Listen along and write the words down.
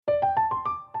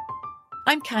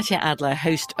I'm Katya Adler,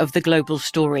 host of The Global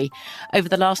Story. Over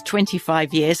the last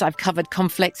 25 years, I've covered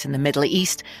conflicts in the Middle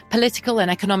East, political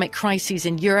and economic crises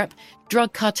in Europe,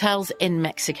 drug cartels in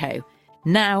Mexico.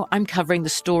 Now I'm covering the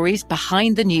stories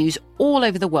behind the news all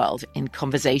over the world in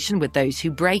conversation with those who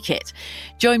break it.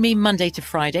 Join me Monday to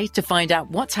Friday to find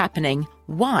out what's happening,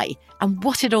 why, and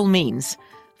what it all means.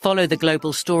 Follow The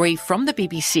Global Story from the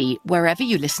BBC wherever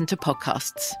you listen to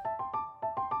podcasts.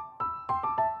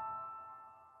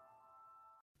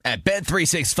 At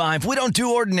Bet365, we don't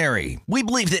do ordinary. We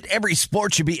believe that every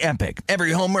sport should be epic.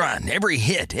 Every home run, every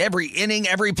hit, every inning,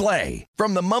 every play.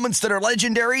 From the moments that are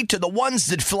legendary to the ones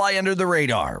that fly under the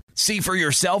radar. See for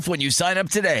yourself when you sign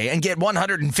up today and get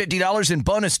 $150 in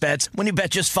bonus bets when you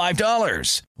bet just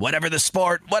 $5. Whatever the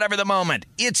sport, whatever the moment,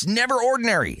 it's never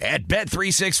ordinary at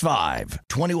Bet365.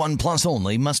 21 plus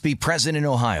only. Must be present in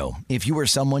Ohio. If you or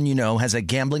someone you know has a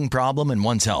gambling problem and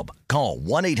wants help, call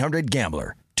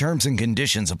 1-800-GAMBLER. Terms and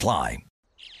conditions apply.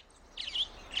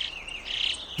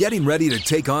 Getting ready to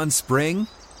take on spring?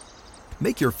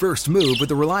 Make your first move with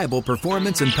the reliable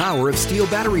performance and power of Steel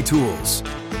battery tools.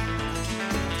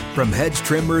 From hedge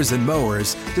trimmers and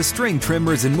mowers to string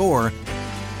trimmers and more,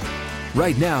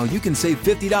 right now you can save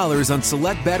 $50 on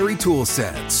select battery tool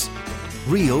sets.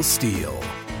 Real Steel.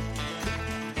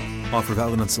 Offer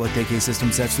valid on select AK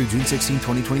system sets through June 16,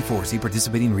 2024. See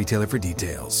participating retailer for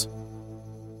details.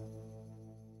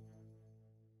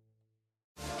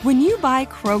 When you buy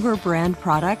Kroger brand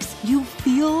products, you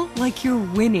feel like you're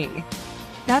winning.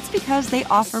 That's because they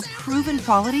offer proven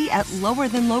quality at lower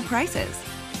than low prices.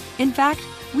 In fact,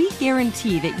 we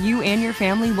guarantee that you and your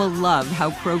family will love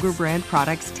how Kroger brand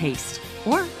products taste,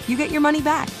 or you get your money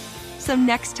back. So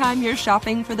next time you're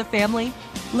shopping for the family,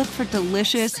 look for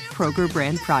delicious Kroger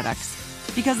brand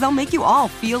products, because they'll make you all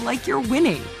feel like you're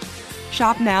winning.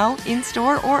 Shop now,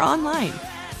 in-store, or online.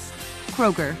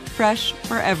 Kroger, fresh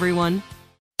for everyone.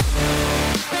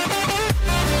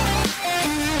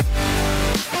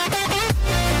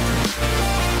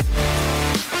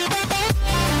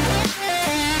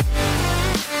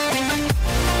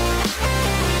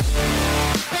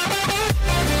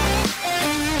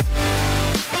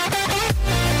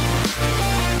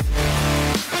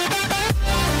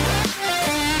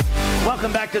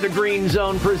 Welcome back to the Green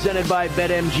Zone, presented by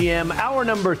BetMGM. Hour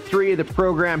number 3 of the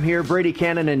program here. Brady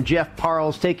Cannon and Jeff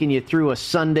Parles taking you through a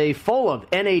Sunday full of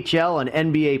NHL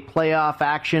and NBA playoff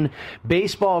action.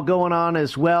 Baseball going on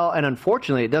as well. And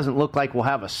unfortunately, it doesn't look like we'll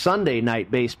have a Sunday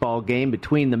night baseball game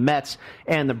between the Mets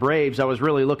and the Braves. I was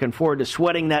really looking forward to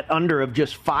sweating that under of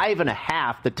just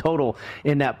 5.5, the total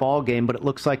in that ball game. But it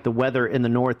looks like the weather in the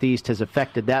Northeast has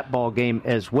affected that ball game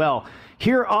as well.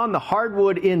 Here on the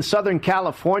hardwood in Southern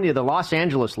California, the Los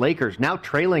Angeles Lakers now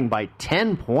trailing by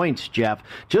 10 points, Jeff.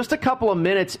 Just a couple of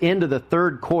minutes into the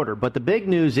third quarter. But the big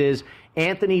news is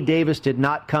Anthony Davis did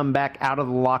not come back out of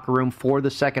the locker room for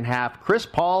the second half. Chris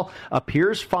Paul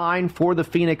appears fine for the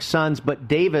Phoenix Suns, but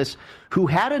Davis, who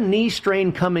had a knee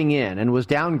strain coming in and was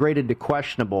downgraded to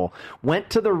questionable, went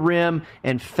to the rim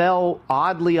and fell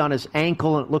oddly on his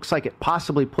ankle, and it looks like it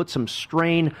possibly put some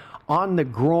strain on the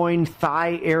groin,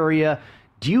 thigh area.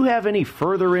 Do you have any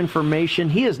further information?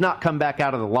 He has not come back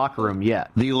out of the locker room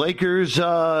yet. The Lakers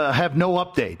have no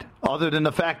update other than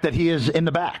the fact that he is in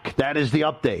the back. That is the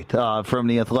update from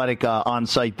the Athletic on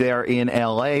site there in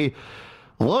L.A.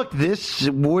 Look, this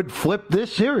would flip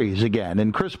this series again.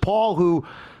 And Chris Paul, who,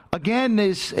 again,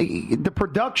 is the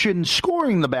production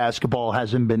scoring the basketball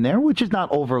hasn't been there, which is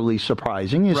not overly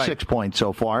surprising. He's 6 points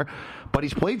so far. But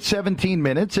he's played 17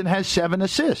 minutes and has 7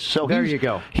 assists. So there you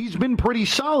go. He's been pretty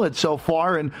solid so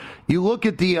far. And you look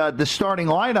at the starting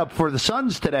lineup for the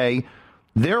Suns today,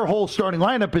 their whole starting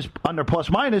lineup is under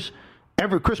plus-minus.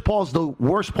 Chris Paul's the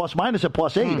worst plus-minus at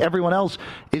 +8. Everyone else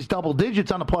is double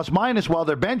digits on the plus-minus, while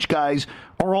their bench guys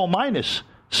are all minus.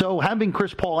 So having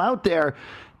Chris Paul out there,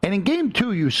 and in Game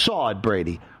 2 you saw it,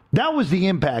 Brady. That was the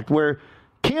impact where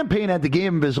Campaign had the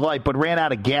game of his life, but ran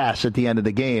out of gas at the end of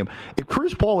the game. If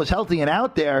Chris Paul was healthy and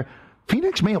out there,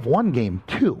 Phoenix may have won Game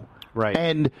 2. Right.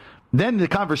 And then the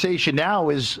conversation now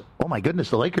is, oh my goodness,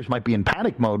 the Lakers might be in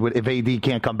panic mode if AD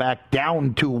can't come back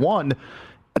down 2-1,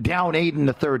 down 8 in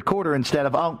the third quarter instead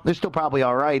of, they're still probably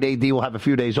all right. AD will have a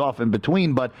few days off in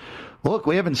between. But look,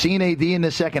 we haven't seen AD in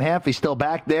the second half. He's still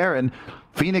back there, and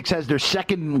Phoenix has their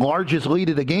second largest lead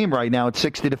of the game right now at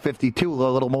 60-52, a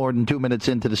little more than 2 minutes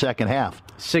into the second half.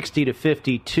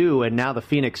 60-52, and now the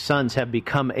Phoenix Suns have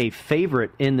become a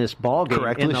favorite in this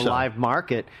ballgame in the live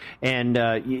market. And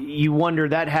you wonder,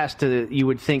 that has to, you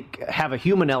would think, have a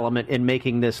human element in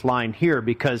making this line here,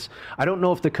 because I don't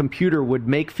know if the computer would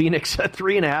make Phoenix a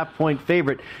 3.5-point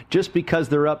favorite just because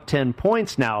they're up 10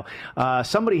 points now.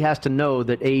 Somebody has to know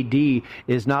that AD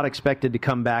is not expected to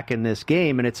come back in this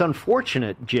game, and it's unfortunate,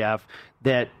 Jeff,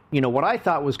 that, what I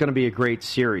thought was going to be a great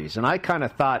series, and I kind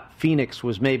of thought Phoenix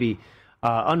was maybe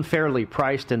unfairly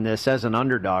priced in this as an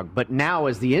underdog, but now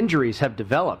as the injuries have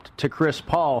developed to Chris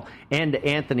Paul and to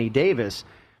Anthony Davis,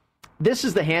 this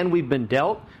is the hand we've been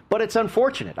dealt, but it's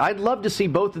unfortunate. I'd love to see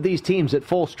both of these teams at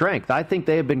full strength. I think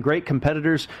they have been great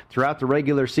competitors throughout the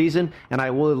regular season, and I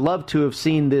would love to have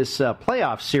seen this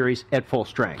playoff series at full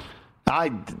strength. I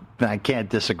can't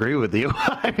disagree with you.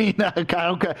 I mean,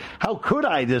 how could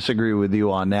I disagree with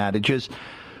you on that? It just,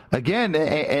 again,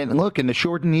 and look, in the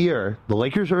shortened year, the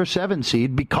Lakers are a 7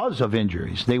 seed because of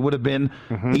injuries. They would have been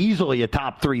easily a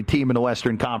top 3 team in the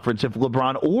Western Conference if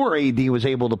LeBron or AD was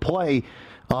able to play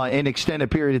an extended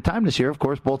period of time this year. Of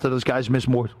course, both of those guys missed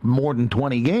more than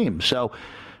 20 games. So,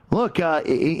 look,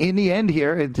 in the end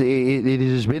here, it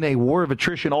has been a war of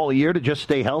attrition all year to just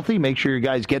stay healthy, make sure you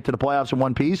guys get to the playoffs in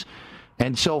one piece.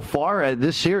 And so far,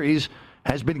 this series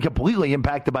has been completely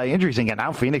impacted by injuries. And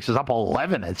now Phoenix is up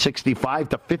 11 at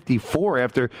 65-54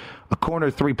 after a corner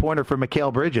three-pointer for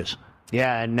Mikal Bridges.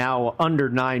 Yeah, and now under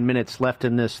 9 minutes left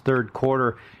in this third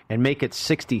quarter, and make it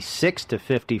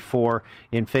 66-54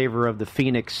 in favor of the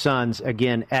Phoenix Suns,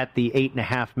 again at the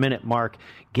 8.5-minute mark.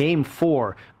 Game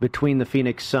 4 between the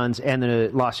Phoenix Suns and the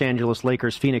Los Angeles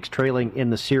Lakers. Phoenix trailing in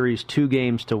the series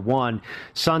 2-1.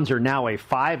 Suns are now a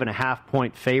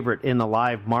 5.5-point favorite in the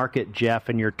live market, Jeff,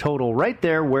 and your total right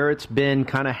there where it's been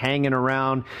kind of hanging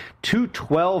around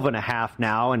 212.5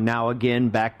 now, and now again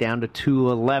back down to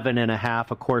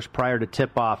 211.5. Of course, prior to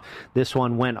tip-off, this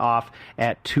one went off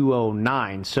at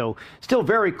 209. So still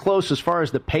very close as far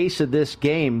as the pace of this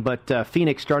game, but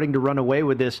Phoenix starting to run away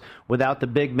with this without the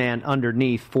big man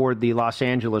underneath for the Los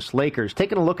Angeles Lakers.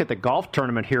 Taking a look at the golf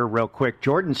tournament here real quick,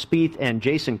 Jordan Spieth and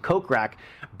Jason Kokrak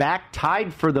back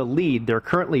tied for the lead. They're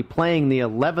currently playing the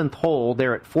 11th hole.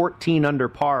 They're at 14 under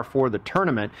par for the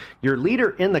tournament. Your leader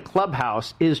in the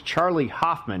clubhouse is Charlie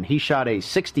Hoffman. He shot a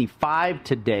 65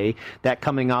 today, that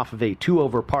coming off of a 2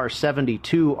 over par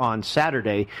 72 on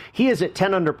Saturday. He is at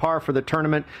 10 under par for the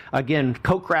tournament. Again,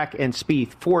 Kokrak and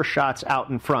Spieth 4 shots out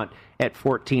in front at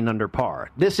 14 under par.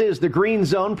 This is the Green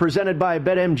Zone presented by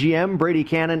BetMGM. Brady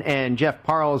Cannon and Jeff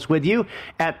Parles with you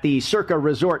at the Circa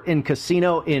Resort and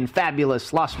Casino in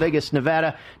fabulous Las Vegas,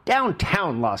 Nevada,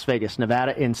 downtown Las Vegas,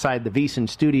 Nevada, inside the VSiN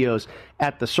Studios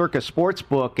at the Circa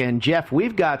Sportsbook. And Jeff,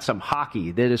 we've got some hockey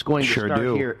that is going to start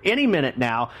here any minute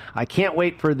now. I can't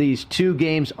wait for these 2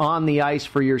 games on the ice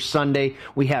for your Sunday.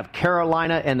 We have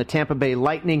Carolina and the Tampa Bay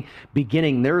Lightning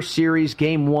beginning their series.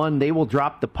 Game 1, they will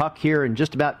drop the puck here in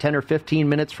just about 10 or 15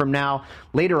 minutes from now.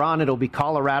 Later on, it'll be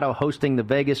Colorado hosting the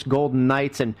Vegas Golden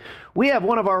Knights. And we have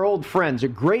one of our old friends, a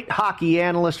great hockey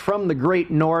analyst from the Great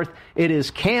North. It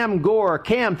is Cam Gore.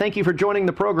 Cam, thank you for joining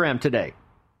the program today.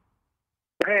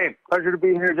 Hey, pleasure to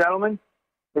be here, gentlemen.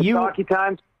 It's hockey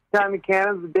time in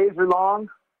Canada. The days are long.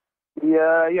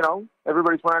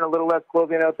 Everybody's wearing a little less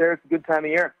clothing out there. It's a good time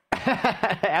of year.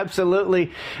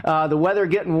 Absolutely. The weather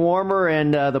getting warmer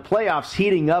and the playoffs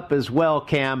heating up as well,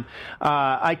 Cam.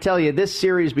 I tell you, this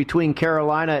series between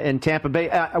Carolina and Tampa Bay,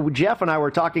 Jeff and I were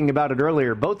talking about it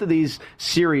earlier. Both of these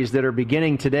series that are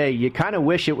beginning today, you kind of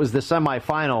wish it was the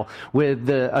semifinal with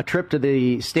a trip to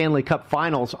the Stanley Cup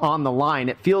Finals on the line.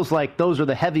 It feels like those are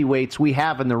the heavyweights we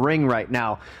have in the ring right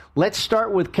now. Let's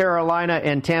start with Carolina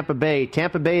and Tampa Bay.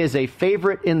 Tampa Bay is a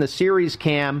favorite in the series,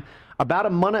 Cam. About a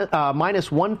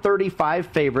minus 135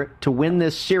 favorite to win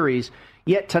this series.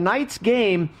 Yet tonight's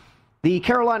game, the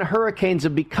Carolina Hurricanes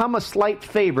have become a slight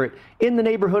favorite in the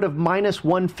neighborhood of minus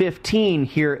 115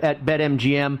 here at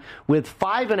BetMGM with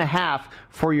 5.5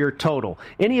 for your total.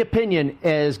 Any opinion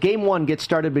as Game 1 gets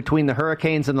started between the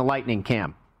Hurricanes and the Lightning,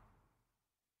 Cam?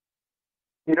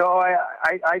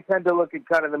 I tend to look at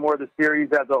kind of the series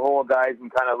as a whole, guys,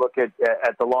 and kind of look at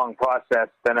the long process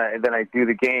than I do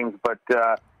the games, but.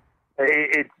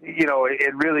 It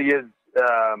really is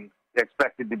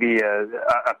expected to be a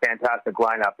fantastic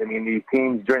lineup. I mean, these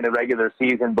teams during the regular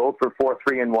season both were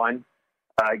 4-3-1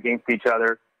 against each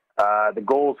other. The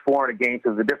goals for and against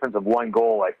is a difference of 1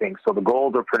 goal, I think. So the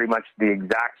goals are pretty much the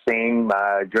exact same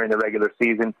during the regular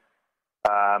season.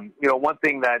 One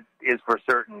thing that is for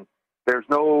certain there's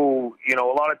no, a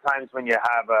lot of times when you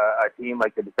have a team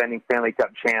like the defending Stanley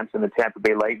Cup champs and the Tampa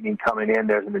Bay Lightning coming in,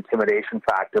 there's an intimidation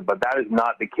factor, but that is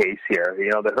not the case here.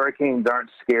 The Hurricanes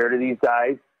aren't scared of these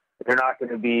guys. They're not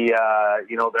going to be, they're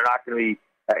not going to be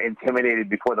intimidated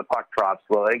before the puck drops,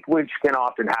 which can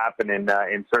often happen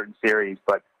in certain series.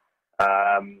 But,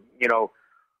 all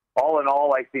in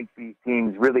all, I think these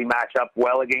teams really match up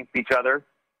well against each other.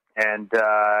 And,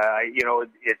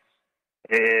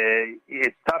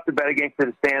 it's tough to bet against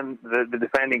the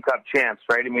defending Cup champs,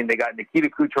 right? I mean, they got Nikita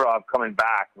Kucherov coming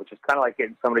back, which is kind of like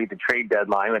getting somebody at the trade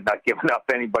deadline and not giving up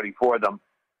anybody for them.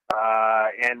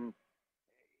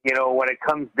 When it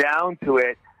comes down to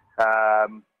it,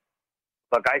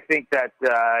 look, I think that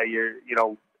I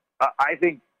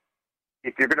think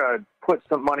if you're going to put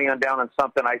some money down on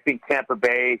something, I think Tampa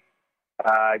Bay,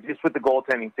 just with the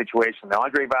goaltending situation. Now,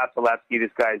 Andrei Vasilevsky,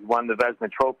 this guy's won the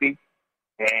Vezina Trophy,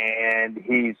 and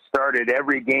he's started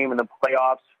every game in the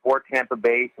playoffs for Tampa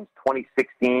Bay since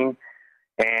 2016,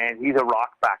 and he's a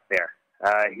rock back there.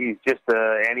 He's just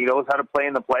and he knows how to play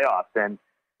in the playoffs. And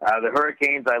the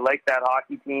Hurricanes, I like that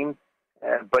hockey team,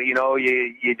 but you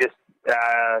just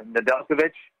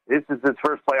Nedeljkovic, this is his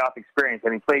first playoff experience,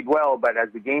 and he played well. But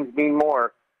as the games mean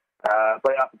more,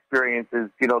 playoff experiences,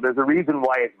 there's a reason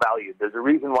why it's valued. There's a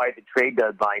reason why at the trade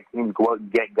deadline teams go out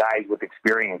and get guys with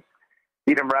experience.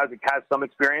 Peter Mrazek has some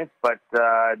experience, but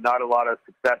not a lot of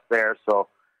success there. So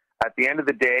at the end of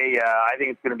the day, I think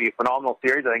it's going to be a phenomenal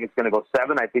series. I think it's going to go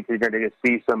 7. I think you're going to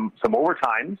see some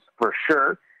overtimes for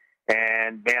sure.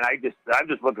 And man, I'm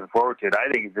just looking forward to it. I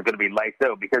think it's going to be lights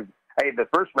out because the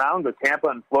first round with Tampa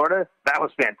and Florida, that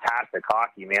was fantastic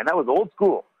hockey, man. That was old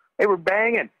school. They were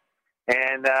banging,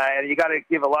 and you got to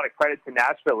give a lot of credit to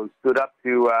Nashville, who stood up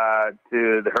to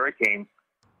the Hurricanes.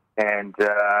 And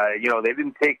they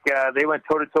didn't take. They went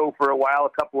toe to toe for a while, a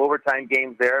couple overtime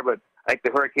games there, but I think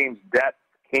the Hurricanes' depth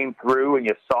came through, and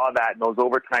you saw that in those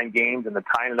overtime games and the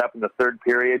tying it up in the third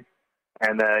period.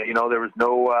 And there was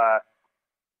no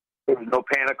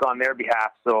panic on their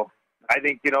behalf. So I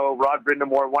think Rod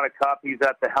Brind'Amour won a cup. He's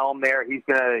at the helm there. He's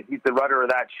the rudder of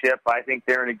that ship. I think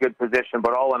they're in a good position.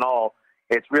 But all in all,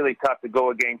 it's really tough to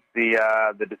go against the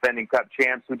defending Cup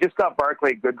champs, who just got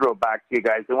Barclay Goodrow back to you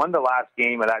guys. They won the last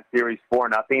game of that series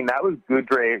 4-0. That was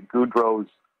Goodrow's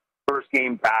first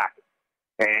game back.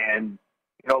 And,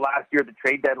 last year at the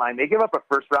trade deadline, they gave up a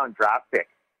first-round draft pick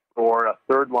for a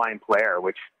third-line player,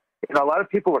 which, a lot of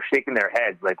people were shaking their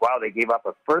heads like, wow, they gave up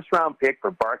a first-round pick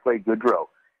for Barclay Goodrow.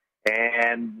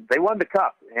 And they won the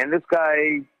Cup. And this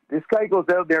guy goes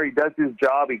out there, he does his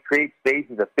job, he creates space,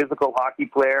 he's a physical hockey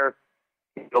player.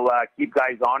 He'll keep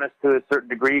guys honest to a certain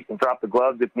degree. He can drop the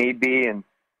gloves if need be. And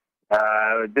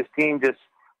this team they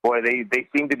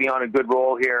seem to be on a good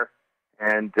roll here.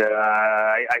 And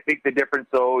I think the difference,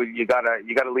 though, you gotta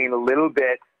lean a little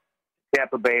bit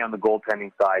Tampa Bay on the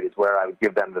goaltending side is where I would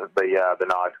give them the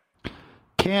nod.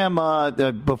 Cam,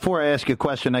 before I ask you a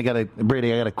question,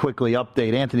 Brady, I got to quickly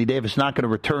update. Anthony Davis not going to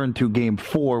return to Game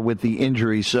 4 with the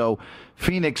injury. So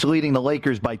Phoenix leading the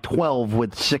Lakers by 12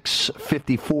 with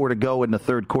 6:54 to go in the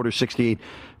third quarter,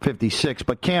 68-56.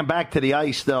 But Cam, back to the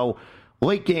ice, though.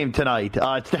 Late game tonight.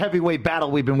 It's the heavyweight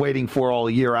battle we've been waiting for all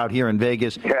year out here in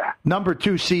Vegas. Yeah. Number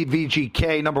 2 seed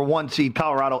VGK, number 1 seed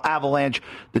Colorado Avalanche,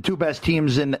 the two best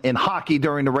teams in hockey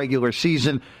during the regular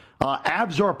season.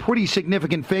 Avs are a pretty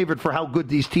significant favorite for how good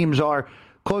these teams are,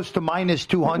 close to minus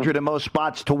 200 in most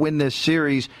spots to win this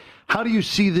series. How do you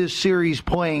see this series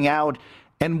playing out,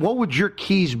 and what would your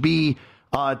keys be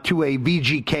to a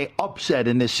VGK upset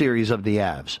in this series of the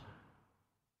Avs?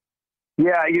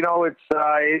 Yeah,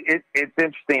 it's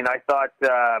interesting. I thought,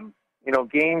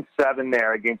 Game 7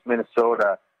 there against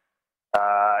Minnesota,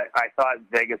 I thought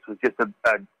Vegas was just a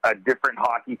different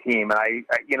hockey team, and I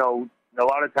a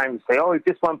lot of times say, oh, he's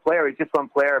just one player,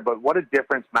 but what a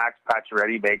difference Max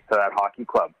Pacioretty makes to that hockey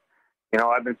club.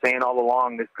 I've been saying all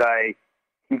along, this guy,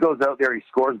 he goes out there, he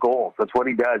scores goals. That's what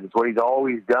he does. It's what he's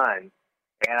always done.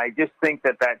 And I just think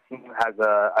that team has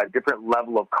a different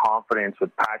level of confidence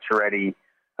with Pacioretty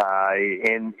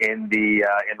in the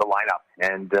lineup.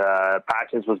 And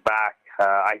Patches was back.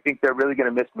 I think they're really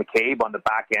going to miss McCabe on the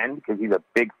back end because he's a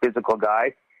big physical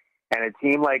guy. And a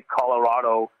team like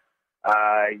Colorado,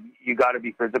 you got to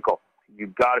be physical.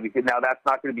 You've got to be. Now that's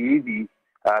not going to be easy,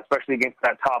 especially against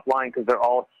that top line because they're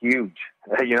all huge.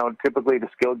 Typically the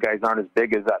skilled guys aren't as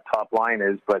big as that top line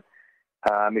is. But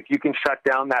if you can shut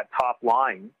down that top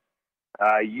line,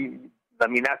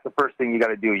 that's the first thing you got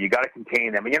to do. You got to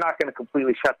contain them, and you're not going to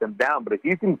completely shut them down. But if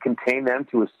you can contain them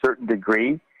to a certain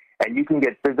degree, and you can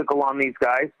get physical on these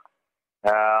guys,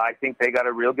 I think they got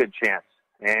a real good chance.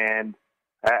 And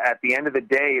At the end of the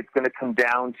day, it's going to come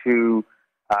down to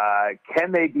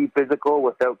can they be physical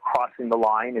without crossing the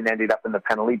line and ending up in the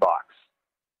penalty box?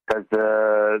 Because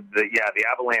the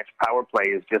Avalanche power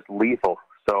play is just lethal.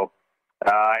 So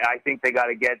I think they got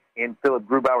to get in Philip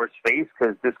Grubauer's face,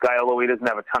 because this guy, although he doesn't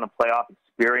have a ton of playoff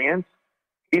experience,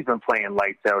 he's been playing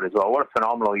lights out as well. What a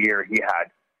phenomenal year he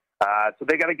had. So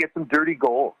they got to get some dirty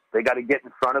goals. They got to get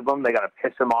in front of him. They got to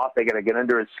piss him off. They got to get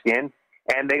under his skin.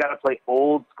 And they got to play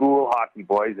old school hockey,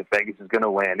 boys, if Vegas is going to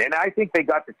win. And I think they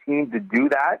got the team to do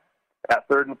that. That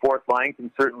third and fourth line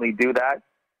can certainly do that.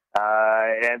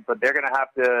 But they're going to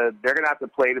have to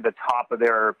play to the top of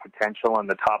their potential and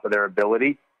the top of their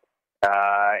ability.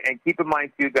 And keep in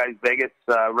mind too, guys, Vegas,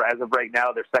 as of right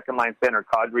now, their second line center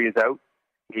Kadri is out.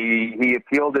 He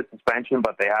appealed his suspension,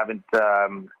 but they haven't.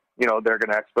 They're going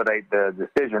to expedite the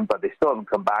decision, but they still haven't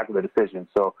come back with a decision.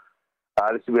 So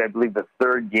this will be, I believe, the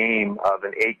third game of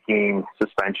an 8-game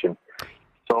suspension.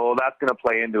 So that's going to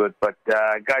play into it. But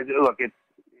guys, look, it's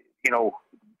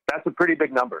that's a pretty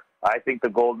big number. I think the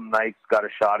Golden Knights got a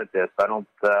shot at this. I don't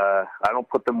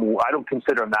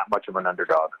consider them that much of an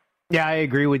underdog. Yeah, I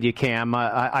agree with you, Cam.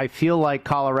 I feel like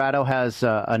Colorado has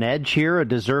an edge here, a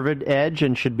deserved edge,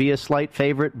 and should be a slight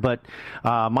favorite, but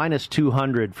minus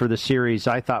 200 for the series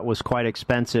I thought was quite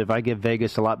expensive. I give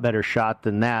Vegas a lot better shot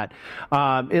than that.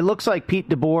 It looks like Pete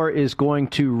DeBoer is going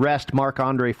to rest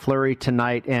Marc-Andre Fleury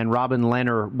tonight, and Robin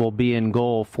Lehner will be in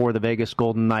goal for the Vegas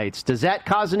Golden Knights. Does that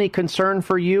cause any concern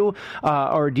for you,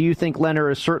 or do you think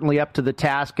Lehner is certainly up to the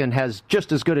task and has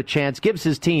just as good a chance, gives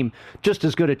his team just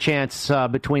as good a chance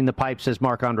between the pipes as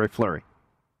Marc-Andre Fleury?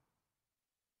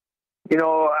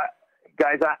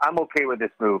 Guys, I'm okay with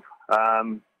this move.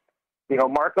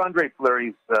 Marc-Andre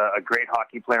Fleury's a great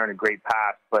hockey player and a great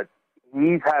pass, but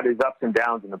he's had his ups and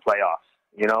downs in the playoffs.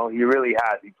 He really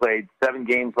has. He played 7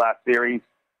 games last series,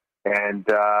 and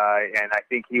I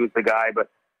think he was the guy.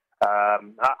 But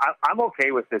I'm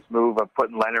okay with this move of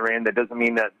putting Lehner in. That doesn't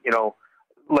mean that,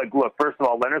 look, first of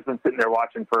all, Leonard's been sitting there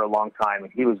watching for a long time,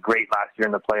 and he was great last year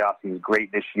in the playoffs. He was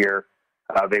great this year.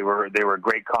 They were a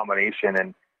great combination,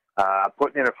 and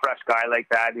putting in a fresh guy like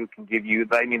that who can give you,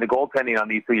 the goaltending on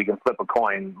these two, you can flip a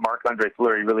coin. Marc-Andre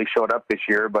Fleury really showed up this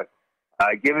year, but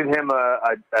giving him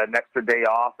an extra day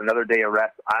off, another day of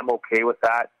rest, I'm okay with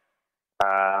that.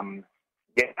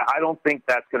 I don't think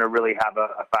that's going to really have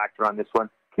a factor on this one.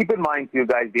 Keep in mind, too,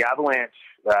 guys, the Avalanche,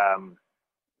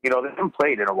 they haven't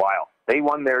played in a while. They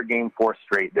won their game 4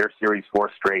 straight, their series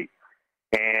 4 straight.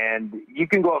 And you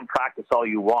can go out and practice all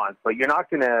you want, but you're not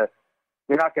going to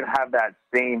have that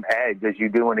same edge as you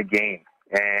do in a game.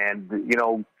 And,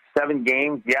 7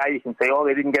 games, yeah, you can say, oh,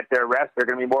 they didn't get their rest. They're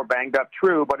going to be more banged up.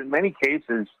 True, but in many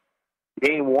cases,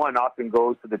 game 1 often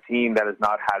goes to the team that has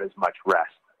not had as much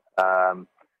rest.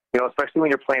 Especially when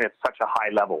you're playing at such a high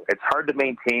level. It's hard to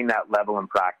maintain that level in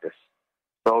practice.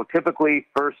 So typically,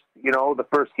 the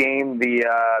first game,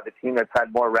 the team that's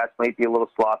had more rest might be a little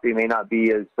sloppy, may not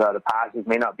be as the passes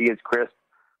may not be as crisp,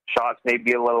 shots may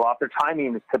be a little off. Their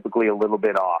timing is typically a little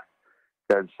bit off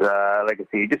because, like I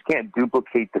say, you just can't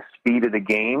duplicate the speed of the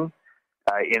game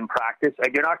in practice.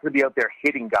 You're not going to be out there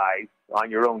hitting guys on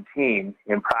your own team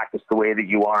in practice the way that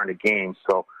you are in a game.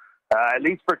 So at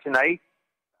least for tonight,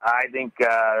 I think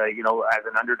as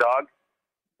an underdog,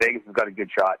 Vegas has got a good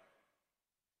shot.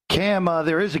 Cam,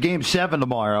 there is a Game 7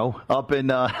 tomorrow up in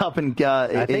I think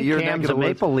Cam's a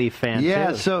Maple Leaf fan,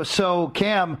 yeah, too. So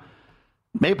Cam,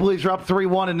 Maple Leafs are up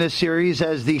 3-1 in this series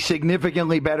as the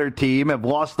significantly better team, have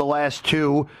lost the last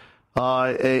 2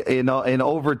 in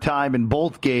overtime in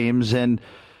both games. And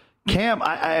Cam,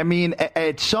 I mean,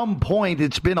 at some point,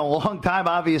 it's been a long time,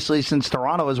 obviously, since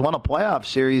Toronto has won a playoff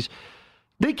series.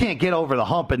 They can't get over the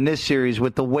hump in this series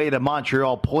with the way that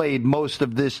Montreal played most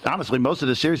of the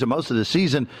series and most of the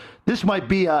season. This might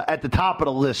be at the top of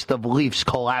the list of Leafs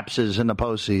collapses in the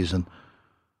postseason.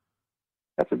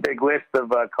 That's a big list of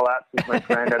collapses, my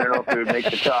friend. I don't know if it would make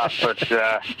the top, but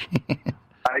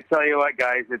I tell you what,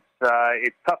 guys,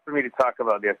 it's tough for me to talk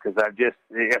about this because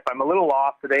if I'm a little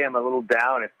off today, I'm a little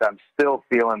down. I'm still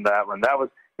feeling that one. That was,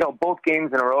 both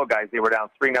games in a row, guys, they were down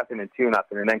 3-0 and 2-0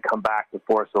 and then come back to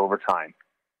force overtime,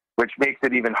 which makes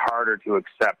it even harder to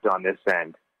accept on this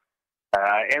end.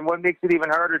 And what makes it even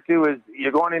harder, too, is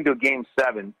you're going into a Game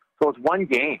 7, so it's one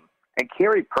game. And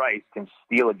Carey Price can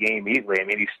steal a game easily. I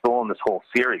mean, he's stolen this whole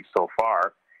series so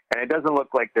far. And it doesn't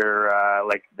look like they're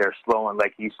slowing,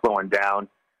 like he's slowing down.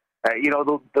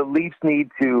 The Leafs need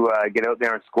to get out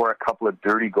there and score a couple of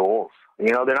dirty goals.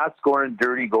 They're not scoring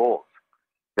dirty goals.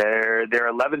 They're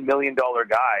 $11 million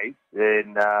guys.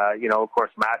 And, of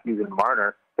course, Matthews and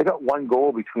Marner. They got 1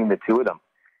 goal between the two of them.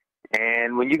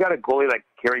 And when you got a goalie like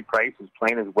Carey Price who's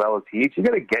playing as well as he is, you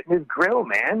got to get in his grill,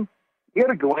 man. You got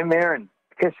to go in there and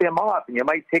piss him off, and you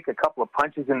might take a couple of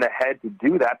punches in the head to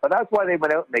do that. But that's why they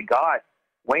went out and they got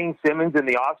Wayne Simmons in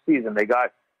the offseason. They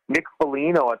got Nick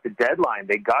Foligno at the deadline.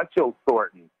 They got Joe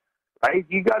Thornton. Right?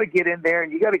 You got to get in there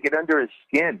and you got to get under his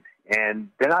skin, and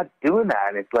they're not doing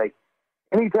that. It's like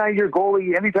anytime a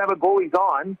goalie's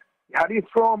on, how do you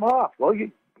throw him off? Well,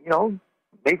 you know,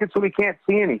 make it so he can't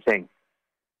see anything.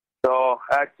 So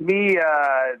to me,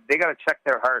 they got to check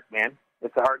their heart, man.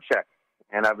 It's a heart check,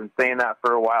 and I've been saying that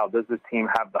for a while. Does this team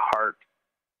have the heart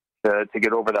to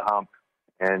get over the hump?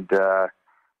 And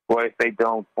boy, if they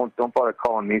don't bother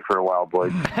calling me for a while,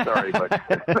 boys. Sorry,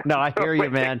 but no, I hear you,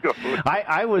 man.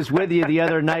 I was with you the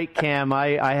other night, Cam.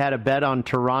 I had a bet on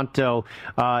Toronto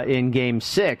in Game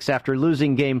 6. After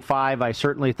losing Game 5, I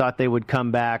certainly thought they would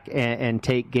come back and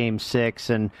take Game 6.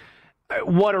 And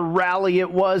what a rally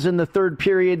it was in the third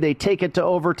period. They take it to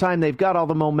overtime. They've got all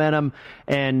the momentum,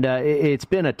 and it's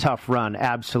been a tough run,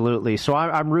 absolutely. So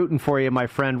I'm rooting for you, my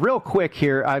friend. Real quick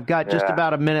here, I've got just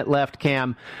about a minute left,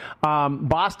 Cam.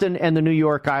 Boston and the New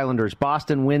York Islanders.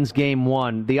 Boston wins Game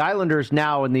 1. The Islanders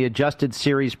now in the adjusted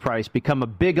series price become a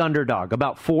big underdog,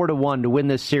 about 4-1 to win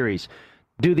this series.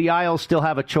 Do the Isles still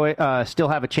have a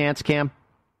chance, Cam?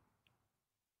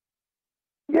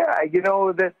 Yeah, you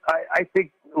know that I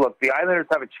think. Look, the Islanders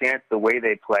have a chance the way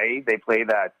they play. They play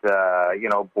that,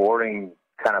 boring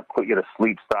kind of put you to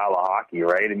sleep style of hockey,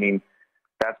 right? I mean,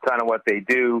 that's kind of what they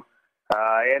do.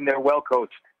 And they're well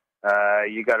coached.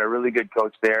 You got a really good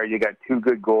coach there. You got two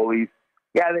good goalies.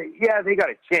 Yeah, they got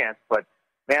a chance. But,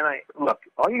 man,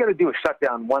 all you got to do is shut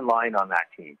down one line on that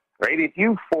team, right? If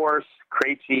you force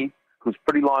Krejci, who's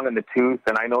pretty long in the tooth,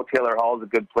 and I know Taylor Hall is a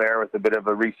good player with a bit of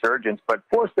a resurgence, but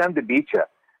force them to beat you.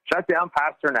 Shut down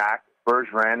Pasternak,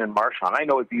 Bergeron, and Marchand. I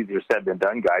know it's easier said than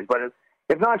done, guys, but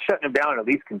if not shutting them down, at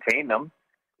least contain them.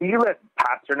 You let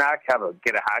Pasternak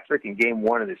get a hat trick in Game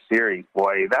 1 of the series,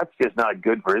 boy, that's just not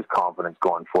good for his confidence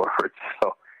going forward.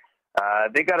 So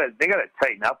they got to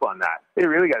tighten up on that. They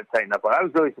really got to tighten up on it. I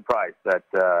was really surprised that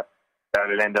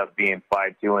it ended up being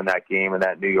 5-2 in that game, and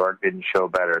that New York didn't show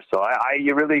better. So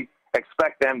you really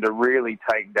expect them to really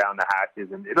tighten down the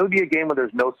hatches, and it'll be a game where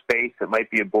there's no space. It might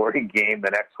be a boring game,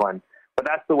 the next one. But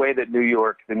that's the way that the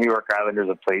New York Islanders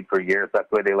have played for years. That's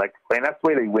the way they like to play, and that's the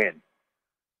way they win.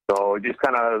 So just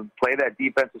kind of play that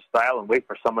defensive style and wait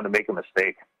for someone to make a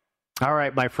mistake. All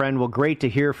right, my friend. Well, great to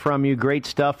hear from you. Great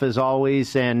stuff as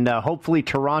always. And hopefully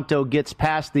Toronto gets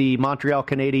past the Montreal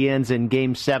Canadiens in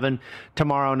Game 7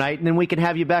 tomorrow night, and then we can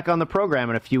have you back on the program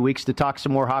in a few weeks to talk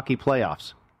some more hockey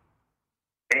playoffs.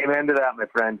 Amen to that, my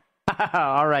friend.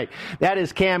 All right. That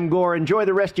is Cam Gore. Enjoy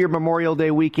the rest of your Memorial Day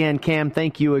weekend, Cam.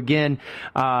 Thank you again.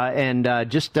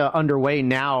 Just underway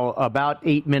now, about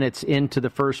 8 minutes into the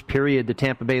first period, the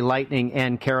Tampa Bay Lightning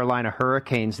and Carolina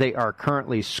Hurricanes, they are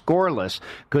currently scoreless.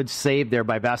 Good save there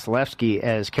by Vasilevsky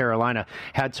as Carolina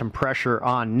had some pressure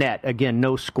on net. Again,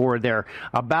 no score there.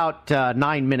 About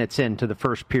 9 minutes into the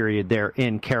first period there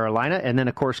in Carolina. And then,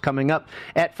 of course, coming up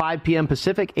at 5 p.m.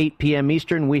 Pacific, 8 p.m.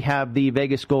 Eastern, we have the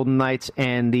Vegas Golden Knights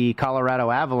and the Colorado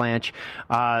Avalanche.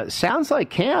 Sounds like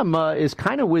Cam is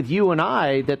kind of with you and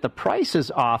I that the price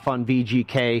is off on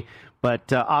VGK,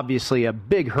 but obviously a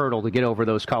big hurdle to get over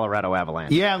those Colorado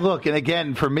Avalanche. Yeah, look, and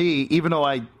again, for me, even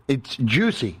though it's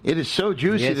juicy, it is so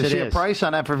juicy to see a price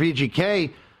on that for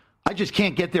VGK. I just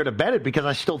can't get there to bet it because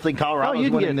I still think Colorado's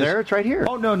winning. You can get there. It's right here.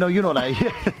 Oh, no, you know what I...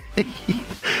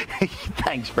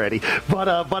 Thanks, Freddie.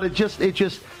 But it's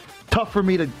just tough for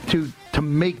me to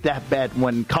make that bet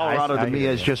when Colorado to me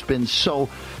has just been so,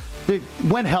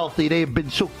 when healthy, they have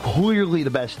been so clearly the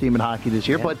best team in hockey this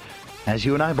year. Yeah. But as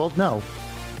you and I both know,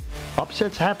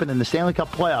 upsets happen in the Stanley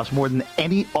Cup playoffs more than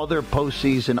any other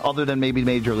postseason other than maybe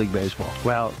Major League Baseball.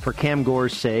 Well, for Cam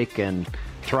Gore's sake and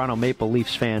Toronto Maple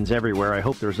Leafs fans everywhere, I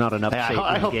hope there's not enough.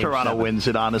 I hope Toronto wins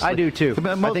it, honestly. I do, too.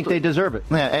 I think they deserve it.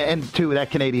 Yeah, and, too, that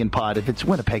Canadian pod, if it's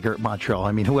Winnipeg or Montreal,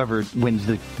 I mean, whoever wins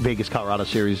the Vegas-Colorado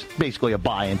series, basically a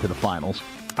bye into the finals.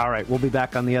 All right, we'll be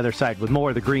back on the other side with more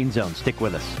of the Green Zone. Stick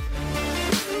with us.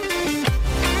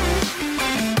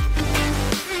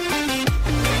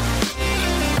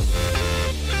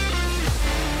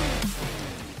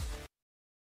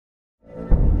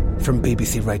 From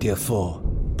BBC Radio 4.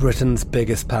 Britain's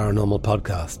biggest paranormal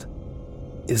podcast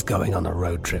is going on a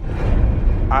road trip.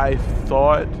 I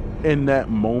thought in that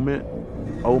moment,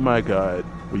 oh my God,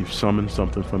 we've summoned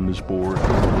something from this board.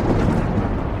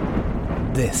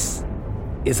 This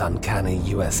is Uncanny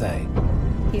USA.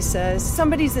 He says,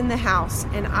 somebody's in the house,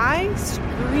 and I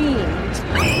screamed.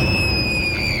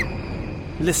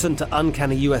 Listen to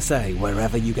Uncanny USA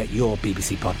wherever you get your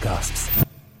BBC podcasts,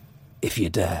 if you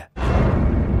dare.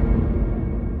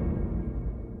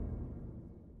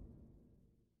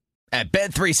 At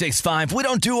Bet365, we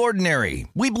don't do ordinary.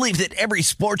 We believe that every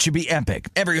sport should be epic.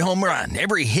 Every home run,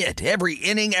 every hit, every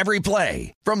inning, every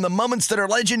play. From the moments that are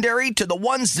legendary to the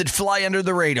ones that fly under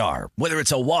the radar. Whether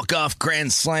it's a walk-off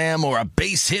grand slam or a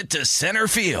base hit to center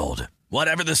field.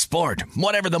 Whatever the sport,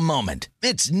 whatever the moment.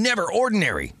 It's never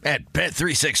ordinary at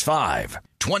Bet365.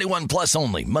 21 plus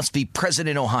only. Must be present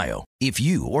in Ohio. If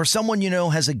you or someone you know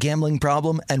has a gambling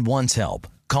problem and wants help,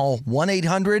 call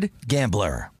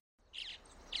 1-800-GAMBLER.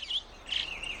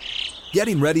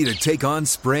 Getting ready to take on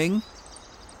spring?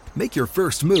 Make your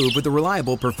first move with the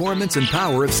reliable performance and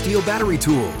power of Steel battery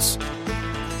tools.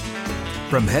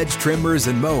 From hedge trimmers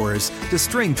and mowers to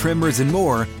string trimmers and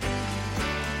more,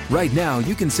 right now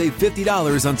you can save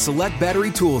 $50 on select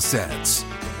battery tool sets.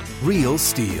 Real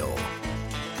Steel.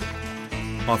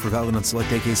 Offer valid on select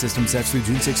AK system sets through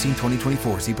June 16,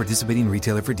 2024. See participating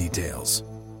retailer for details.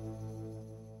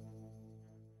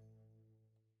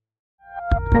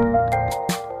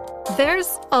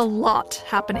 There's a lot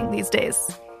happening these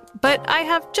days, but I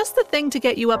have just the thing to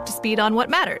get you up to speed on what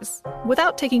matters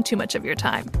without taking too much of your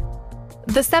time.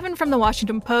 The 7 from the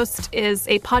Washington Post is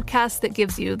a podcast that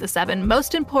gives you the 7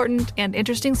 most important and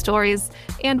interesting stories,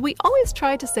 and we always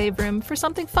try to save room for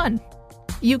something fun.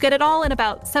 You get it all in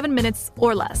about 7 minutes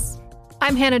or less.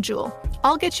 I'm Hannah Jewell.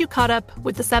 I'll get you caught up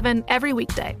with the 7 every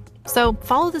weekday. So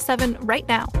follow the 7 right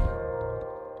now.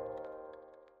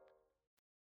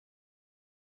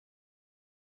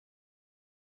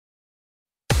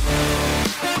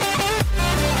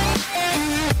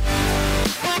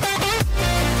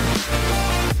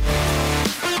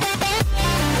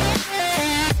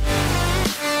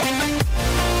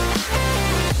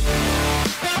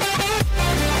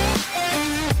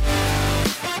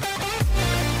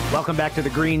 Welcome back to the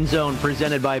Green Zone,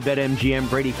 presented by BetMGM.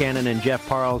 Brady Cannon and Jeff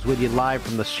Parles with you live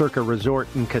from the Circa Resort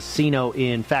and Casino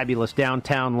in fabulous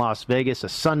downtown Las Vegas. A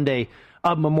Sunday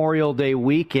of Memorial Day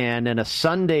weekend and a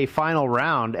Sunday final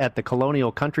round at the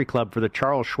Colonial Country Club for the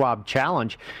Charles Schwab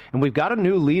Challenge. And we've got a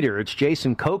new leader. It's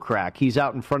Jason Kokrak. He's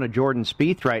out in front of Jordan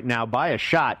Spieth right now by a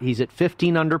shot. He's at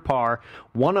 15 under par,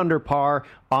 1 under par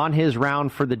on his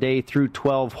round for the day through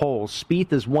 12 holes.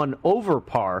 Spieth is 1 over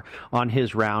par on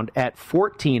his round at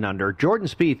 14 under. Jordan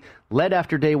Spieth led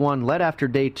after day 1, led after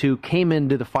day 2, came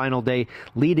into the final day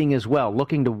leading as well,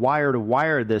 looking to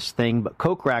wire this thing, but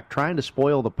Kokrak trying to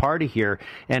spoil the party here,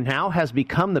 and now has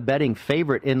become the betting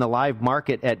favorite in the live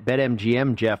market at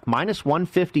BetMGM, Jeff. Minus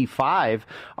 155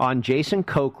 on Jason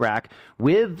Kokrak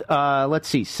with,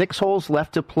 6 holes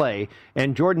left to play.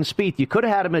 And Jordan Spieth, you could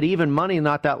have had him at even money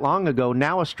not that long ago.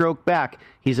 Now a stroke back,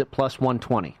 he's at plus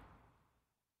 120.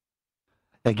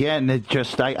 Again, it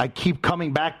just I keep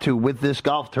coming back to, with this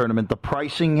golf tournament, the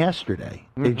pricing yesterday.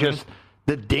 It just,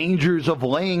 the dangers of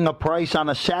laying a price on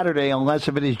a Saturday, unless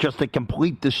if it is just a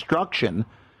complete destruction,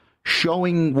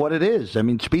 showing what it is. I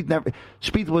mean,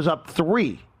 Spieth was up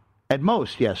 3 at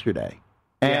most yesterday,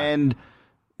 and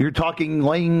you're talking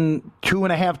laying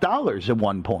 $2.50 at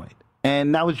one point,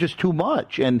 and that was just too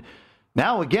much. And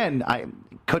now again,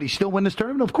 could he still win this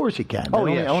tournament? Of course he can.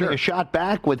 Only a shot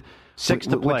back with 6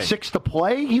 to play. With 6 to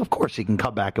play, of course he can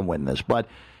come back and win this. But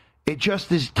it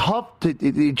just is tough.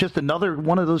 It's just another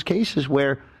one of those cases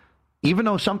where even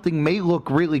though something may look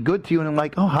really good to you, and I'm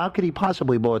like, oh, how could he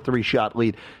possibly blow a 3-shot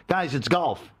lead? Guys, it's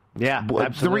golf. Yeah,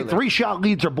 absolutely. 3-shot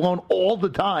leads are blown all the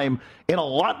time in a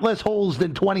lot less holes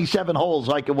than 27 holes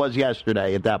like it was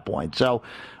yesterday at that point. So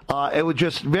it was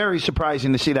just very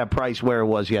surprising to see that price where it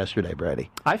was yesterday, Brady.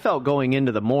 I felt going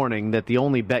into the morning that the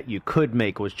only bet you could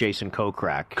make was Jason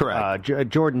Kokrak. Correct.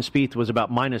 Jordan Spieth was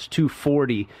about minus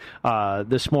 240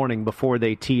 this morning before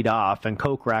they teed off, and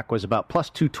Kokrak was about plus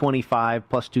 225,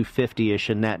 plus 250-ish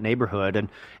in that neighborhood,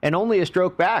 and only a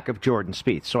stroke back of Jordan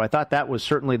Spieth. So I thought that was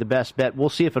certainly the best bet. We'll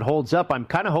see if it holds up. I'm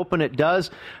kind of hoping it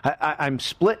does. I'm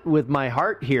split with my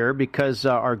heart here because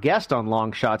our guest on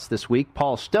Long Shots this week,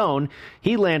 Paul Stone,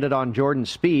 he landed on Jordan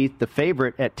Spieth, the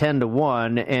favorite, at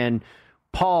 10-1, and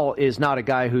Paul is not a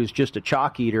guy who's just a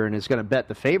chalk eater and is going to bet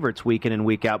the favorites week in and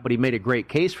week out, but he made a great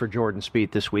case for Jordan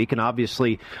Spieth this week, and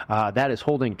obviously that is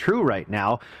holding true right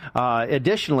now.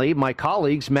 Additionally, my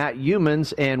colleagues Matt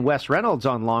Youmans and Wes Reynolds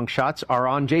on Long Shots are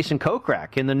on Jason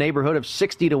Kokrak in the neighborhood of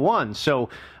 60-1. So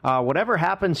whatever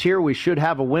happens here, we should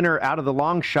have a winner out of the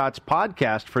Long Shots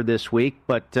podcast for this week,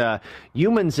 but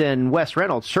Youmans and Wes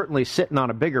Reynolds certainly sitting on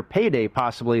a bigger payday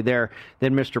possibly there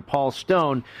than Mr. Paul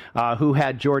Stone, who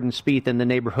had Jordan Spieth in the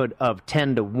neighborhood of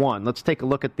 10-1. Let's take a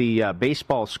look at the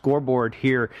baseball scoreboard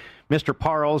here. Mr.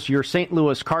 Parles, your St.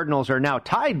 Louis Cardinals are now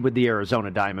tied with the Arizona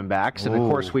Diamondbacks. And, of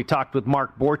course, we talked with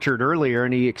Mark Borchard earlier,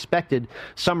 and he expected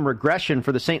some regression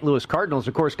for the St. Louis Cardinals.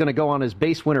 Of course, going to go on his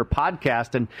Base Winner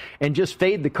podcast and just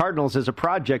fade the Cardinals as a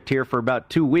project here for about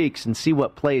 2 weeks and see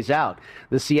what plays out.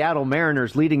 The Seattle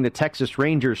Mariners leading the Texas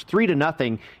Rangers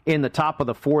 3-0 in the top of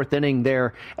the fourth inning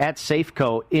there at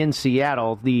Safeco in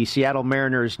Seattle. The Seattle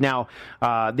Mariners now,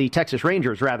 the Texas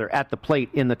Rangers, rather, at the plate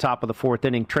in the top of the fourth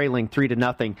inning, trailing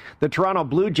 3-0. The Toronto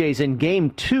Blue Jays in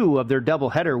Game 2 of their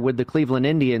doubleheader with the Cleveland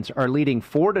Indians are leading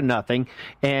 4-0.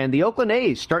 And the Oakland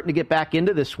A's starting to get back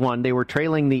into this one. They were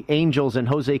trailing the Angels and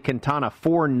Jose Quintana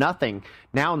 4-0.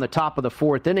 Now in the top of the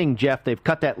fourth inning, Jeff, they've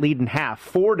cut that lead in half.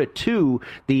 4-2,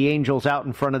 the Angels out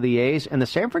in front of the A's. And the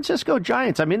San Francisco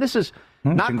Giants, I mean, this is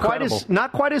not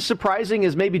quite as surprising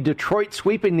as maybe Detroit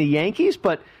sweeping the Yankees,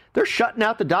 but they're shutting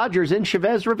out the Dodgers in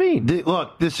Chavez Ravine.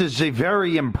 Look, this is a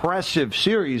very impressive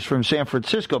series from San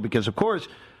Francisco because, of course,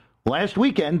 last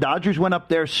weekend, Dodgers went up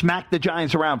there, smacked the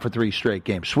Giants around for 3 straight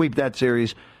games, sweep that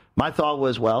series. My thought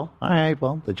was, well, all right,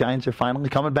 the Giants are finally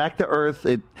coming back to earth.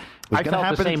 It was going to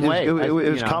happen. The same way.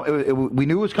 We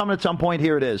knew it was coming at some point.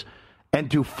 Here it is. And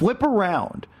to flip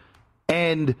around,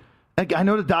 and I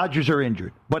know the Dodgers are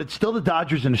injured, but it's still the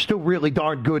Dodgers, and they're still really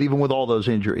darn good even with all those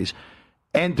injuries.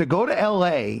 And to go to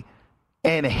L.A.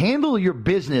 and handle your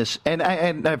business, and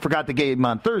I forgot the game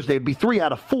on Thursday, it'd be 3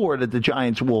 out of 4 that the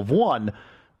Giants will have won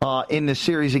in this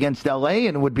series against L.A.,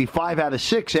 and it would be 5 out of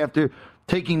 6 after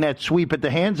taking that sweep at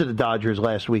the hands of the Dodgers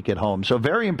last week at home. So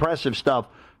very impressive stuff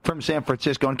from San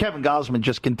Francisco. And Kevin Gausman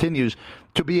just continues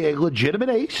to be a legitimate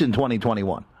ace in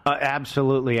 2021.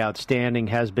 Absolutely outstanding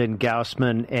has been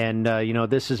Gausman. And,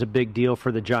 this is a big deal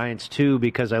for the Giants, too,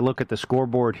 because I look at the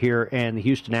scoreboard here and the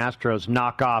Houston Astros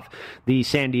knock off the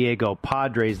San Diego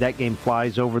Padres. That game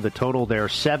flies over the total there,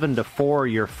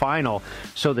 7-4 your final.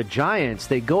 So the Giants,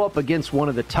 they go up against one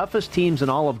of the toughest teams in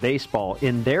all of baseball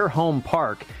in their home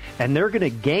park, and they're going to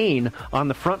gain on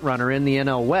the front runner in the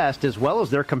NL West as well as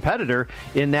their competitor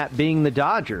in that being the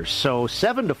Dodgers. So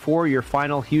 7-4 your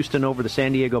final, Houston over the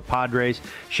San Diego Padres.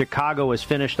 Chicago has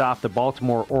finished off the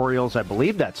Baltimore Orioles. I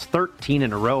believe that's 13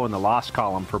 in a row in the loss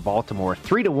column for Baltimore.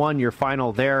 3-1 your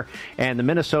final there. And the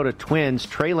Minnesota Twins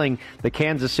trailing the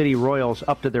Kansas City Royals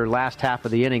up to their last half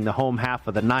of the inning, the home half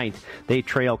of the ninth. They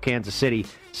trail Kansas City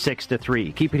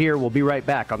 6-3. Keep it here. We'll be right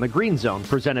back on the Green Zone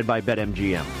presented by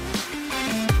BetMGM.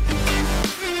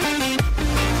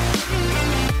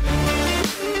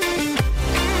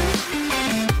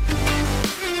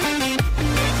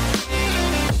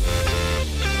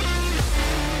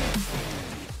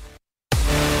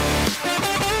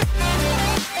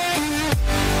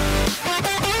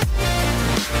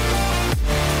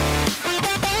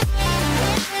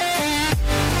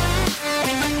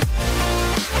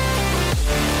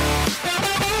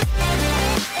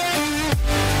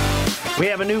 We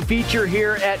have a new feature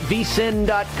here at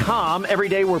vsin.com. Every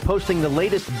day we're posting the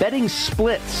latest betting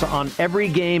splits on every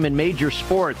game in major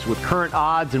sports with current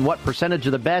odds and what percentage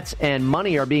of the bets and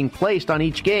money are being placed on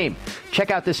each game. Check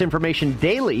out this information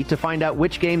daily to find out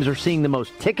which games are seeing the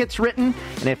most tickets written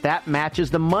and if that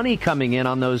matches the money coming in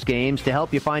on those games to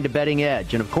help you find a betting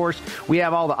edge. And of course, we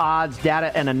have all the odds,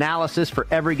 data, and analysis for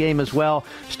every game as well.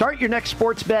 Start your next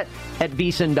sports bet at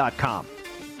vsin.com.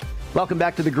 Welcome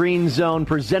back to the Green Zone,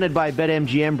 presented by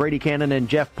BetMGM. Brady Cannon and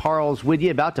Jeff Parles with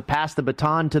you, about to pass the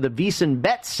baton to the VSiN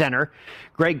Bet Center.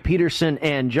 Greg Peterson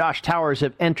and Josh Towers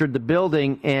have entered the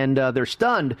building, and they're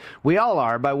stunned. We all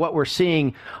are by what we're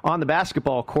seeing on the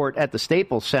basketball court at the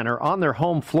Staples Center. On their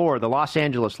home floor, the Los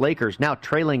Angeles Lakers now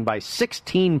trailing by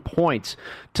 16 points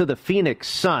to the Phoenix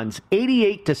Suns,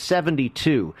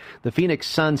 88-72. The Phoenix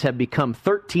Suns have become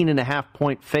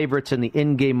 13.5-point favorites in the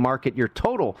in-game market. Your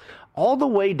total all the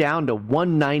way down to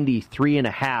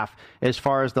 193.5 as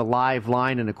far as the live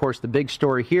line. And, of course, the big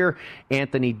story here,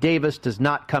 Anthony Davis does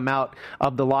not come out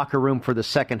of the locker room for the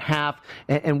second half.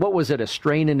 And what was it, a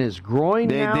strain in his groin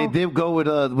now? They did go with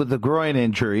the groin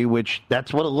injury, which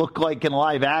that's what it looked like in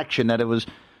live action, that he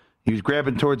was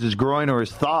grabbing towards his groin or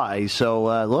his thigh.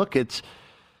 So, look, it's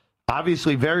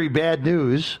obviously very bad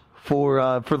news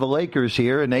for the Lakers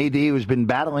here. And AD has been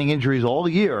battling injuries all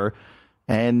year.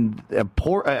 And a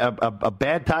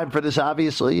bad time for this,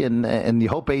 obviously, and you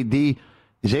hope AD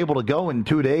is able to go in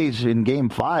 2 days in Game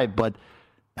 5, but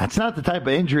that's not the type of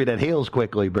injury that heals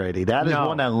quickly, Brady. That is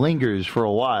one that lingers for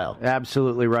a while.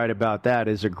 Absolutely right about that.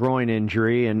 It's a groin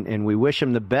injury, and we wish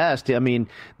him the best. I mean,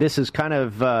 this is kind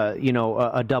of,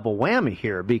 a double whammy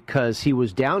here because he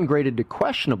was downgraded to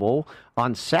questionable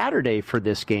on Saturday for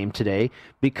this game today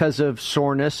because of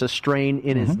soreness, a strain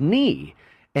in his knee.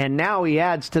 And now he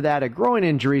adds to that a groin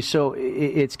injury, so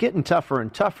it's getting tougher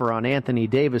and tougher on Anthony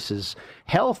Davis's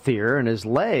health here and his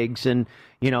legs and,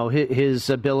 his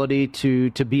ability to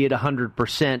be at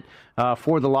 100%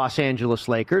 for the Los Angeles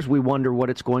Lakers. We wonder what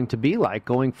it's going to be like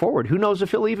going forward. Who knows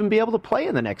if he'll even be able to play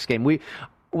in the next game?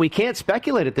 We can't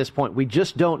speculate at this point. We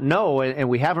just don't know, and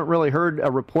we haven't really heard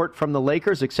a report from the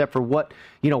Lakers except for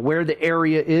where the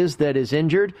area is that is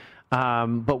injured.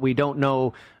 But we don't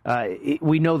know.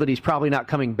 We know that he's probably not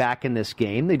coming back in this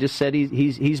game. They just said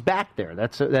he's back there.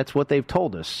 That's what they've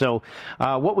told us. So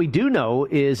what we do know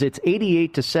is it's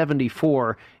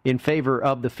 88-74 in favor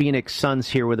of the Phoenix Suns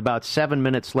here with about 7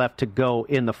 minutes left to go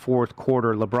in the fourth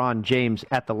quarter. LeBron James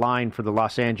at the line for the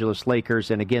Los Angeles Lakers.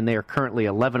 And again, they are currently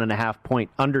 11.5-point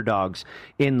underdogs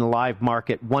in the live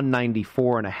market,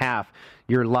 194.5.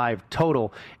 Your live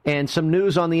total. And some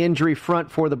news on the injury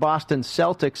front for the Boston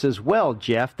Celtics as well,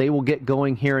 Jeff. They will get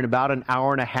going here in about an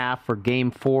hour and a half for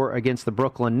Game 4 against the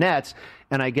Brooklyn Nets.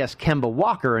 And I guess Kemba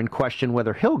Walker in question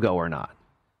whether he'll go or not.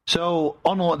 So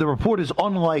the report is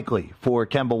unlikely for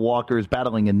Kemba Walker is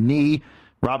battling a knee.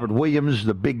 Robert Williams,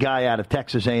 the big guy out of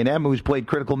Texas A&M, who's played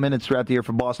critical minutes throughout the year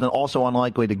for Boston, also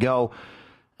unlikely to go.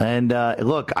 And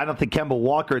look, I don't think Kemba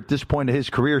Walker at this point of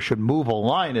his career should move a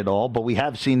line at all, but we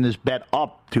have seen this bet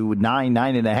up to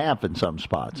 9.5 in some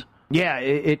spots. Yeah,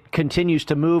 it continues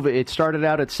to move. It started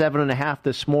out at 7.5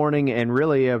 this morning, and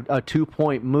really a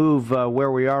 2-point move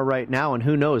where we are right now. And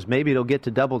who knows, maybe it'll get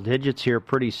to double digits here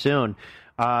pretty soon.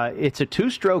 It's a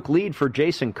 2-stroke lead for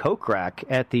Jason Kokrak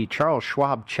at the Charles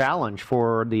Schwab Challenge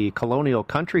for the Colonial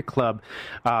Country Club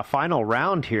final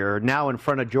round here. Now in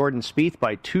front of Jordan Spieth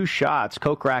by 2 shots.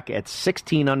 Kokrak at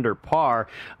 16 under par.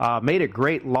 Made a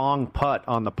great long putt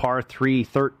on the par 3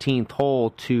 13th hole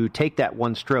to take that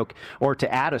 1 stroke or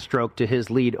to add a stroke to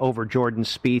his lead over Jordan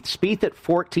Spieth. Spieth at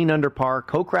 14 under par.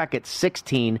 Kokrak at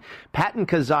 16. Patton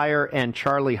Kizzire and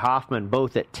Charlie Hoffman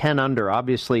both at 10 under.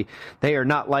 Obviously, they are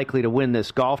not likely to win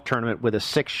this golf tournament with a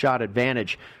 6-shot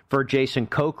advantage for Jason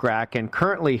Kokrak. And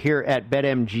currently here at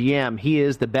BetMGM, he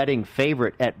is the betting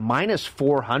favorite at minus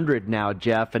 400 now,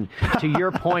 Jeff. And to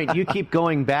your point, you keep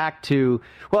going back to,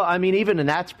 well, I mean, even and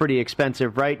that's pretty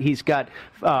expensive, right? He's got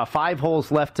 5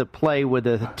 holes left to play with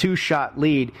a 2-shot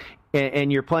lead.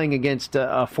 And you're playing against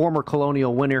a former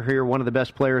Colonial winner here, one of the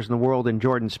best players in the world in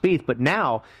Jordan Spieth. But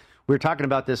now, we were talking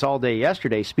about this all day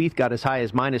yesterday. Spieth got as high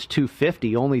as minus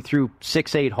 250, only through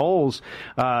 6-8 holes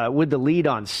with the lead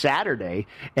on Saturday.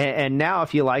 And now,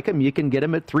 if you like him, you can get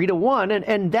him at 3-1.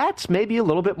 And that's maybe a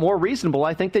little bit more reasonable,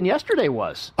 I think, than yesterday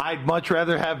was. I'd much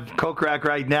rather have Kokrak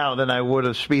right now than I would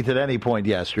have Spieth at any point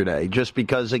yesterday, just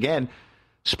because, again,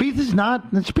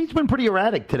 Spieth's been pretty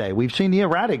erratic today. We've seen the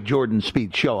erratic Jordan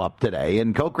Spieth show up today,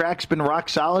 and Kokrak's been rock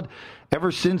solid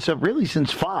ever since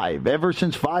 5. Ever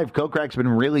since 5, Kokrak's been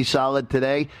really solid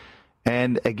today.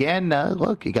 And again,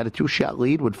 look, you got a 2-shot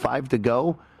lead with 5 to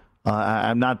go.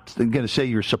 I'm not going to say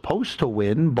you're supposed to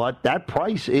win, but that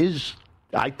price is,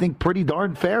 I think, pretty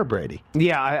darn fair, Brady.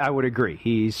 Yeah, I would agree.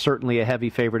 He's certainly a heavy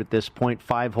favorite at this point.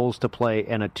 5 holes to play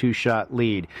and a 2-shot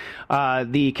lead.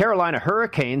 The Carolina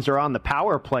Hurricanes are on the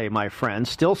power play, my friends.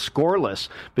 Still scoreless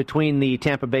between the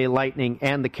Tampa Bay Lightning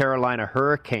and the Carolina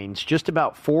Hurricanes. Just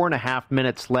about 4.5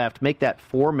 minutes left. Make that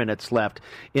 4 minutes left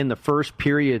in the first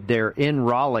period there in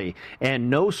Raleigh. And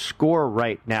no score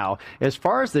right now. As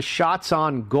far as the shots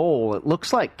on goal, it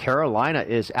looks like Carolina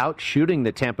is out shooting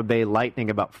the Tampa Bay Lightning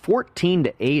about 14-8,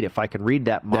 if I can read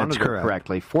that monitor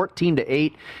correctly.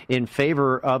 14-8 in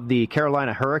favor of the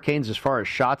Carolina Hurricanes as far as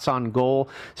shots on goal.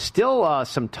 Still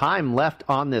some time left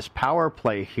on this power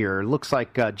play here. Looks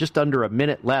like just under a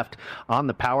minute left on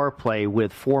the power play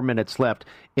with 4 minutes left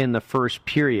in the first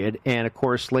period. And, of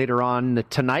course, later on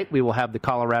tonight, we will have the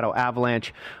Colorado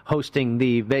Avalanche hosting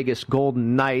the Vegas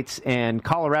Golden Knights. And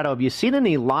Colorado, have you seen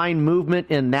any line movement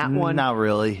in that one? Not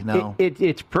really, no.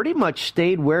 It's pretty much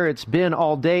stayed where it's been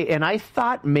all day. And I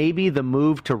thought maybe the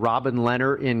move to Robin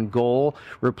Lehner in goal,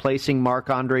 replacing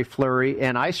Marc-Andre Fleury,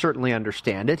 and I certainly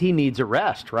understand it. He needs a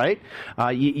rest, right?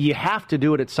 You have to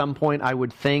do it at some point, I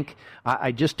would think.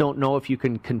 I just don't know if you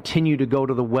can continue to go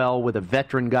to the well with a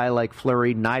veteran guy like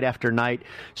Fleury night after night.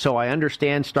 So I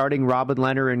understand starting Robin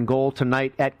Lehner in goal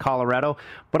tonight at Colorado,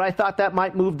 but I thought that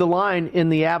might move the line in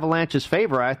the Avalanche's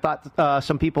favor. I thought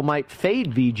some people might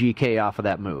fade VGK off of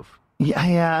that move.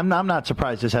 Yeah, I'm not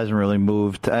surprised this hasn't really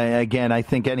moved. Again, I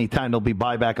think any time there'll be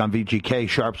buyback on VGK,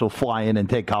 Sharps will fly in and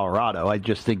take Colorado. I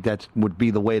just think that would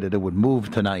be the way that it would move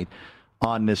tonight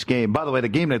on this game. By the way, the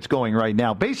game that's going right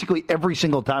now, basically every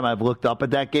single time I've looked up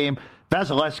at that game,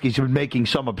 Vasilevsky's been making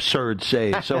some absurd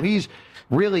save. So he's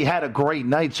really had a great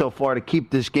night so far to keep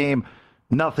this game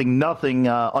Nothing.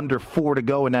 Under 4 to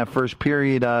go in that first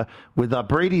period with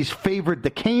Brady's favorite,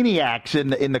 the Caniacs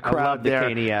in the crowd. I love the there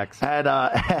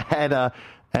Caniacs.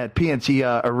 At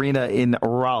PNC Arena in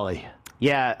Raleigh.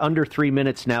 Yeah, under 3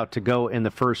 minutes now to go in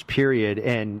the first period.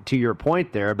 And to your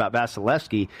point there about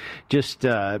Vasilevsky just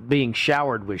being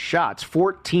showered with shots,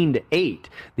 14-8,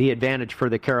 the advantage for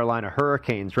the Carolina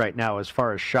Hurricanes right now as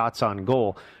far as shots on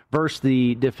goal versus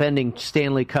the defending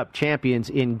Stanley Cup champions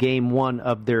in Game 1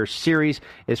 of their series.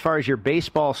 As far as your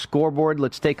baseball scoreboard,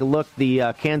 let's take a look.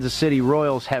 The Kansas City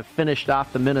Royals have finished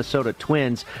off the Minnesota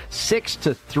Twins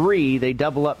 6-3. They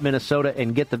double up Minnesota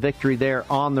and get the victory there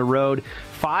on the road.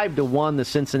 5-1, the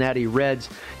Cincinnati Reds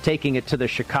taking it to the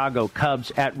Chicago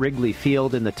Cubs at Wrigley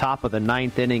Field in the top of the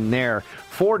 9th inning there.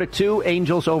 4-2,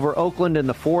 Angels over Oakland in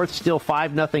the 4th. Still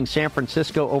 5-0, San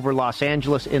Francisco over Los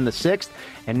Angeles in the 6th.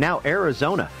 And now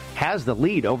Arizona has the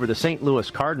lead over the St.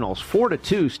 Louis Cardinals.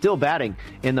 4-2, still batting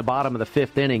in the bottom of the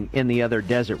 5th inning in the other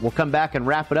desert. We'll come back and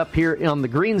wrap it up here on the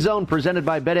Green Zone presented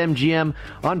by BetMGM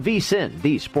on VSiN,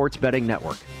 the Sports Betting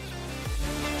Network.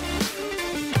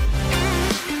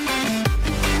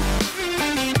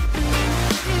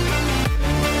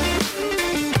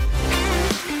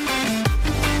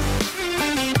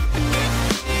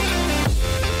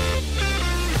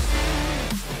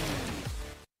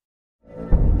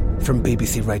 From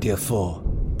BBC Radio 4,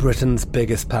 Britain's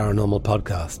biggest paranormal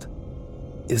podcast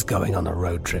is going on a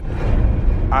road trip.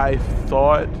 I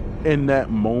thought in that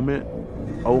moment,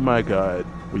 oh my God,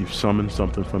 we've summoned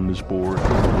something from this board.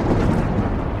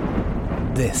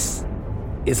 This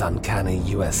is Uncanny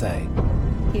USA.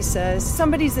 He says,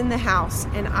 somebody's in the house,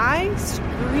 and I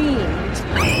screamed.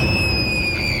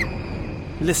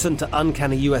 Listen to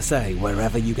Uncanny USA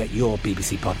wherever you get your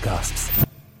BBC podcasts,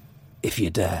 if you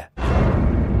dare.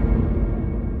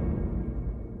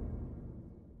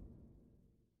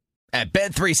 At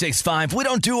Bet365, we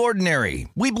don't do ordinary.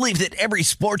 We believe that every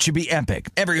sport should be epic.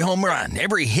 Every home run,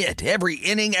 every hit, every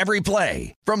inning, every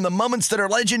play. From the moments that are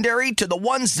legendary to the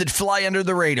ones that fly under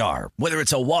the radar. Whether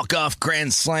it's a walk-off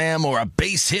grand slam or a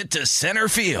base hit to center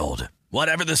field.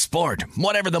 Whatever the sport,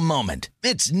 whatever the moment.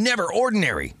 It's never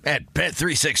ordinary at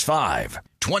Bet365.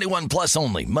 21 plus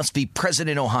only. Must be present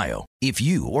in Ohio. If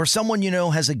you or someone you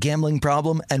know has a gambling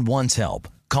problem and wants help,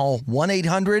 call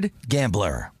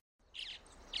 1-800-GAMBLER.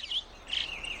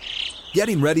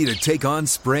 Getting ready to take on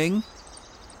spring?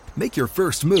 Make your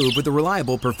first move with the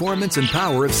reliable performance and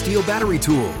power of Steel battery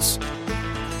tools.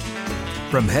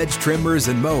 From hedge trimmers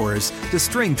and mowers to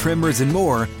string trimmers and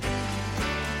more,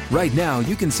 right now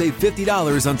you can save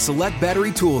 $50 on select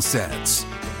battery tool sets.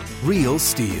 Real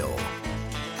Steel.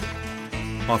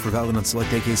 Offer valid on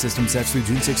select AK system sets through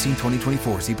June 16,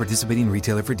 2024. See participating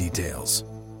retailer for details.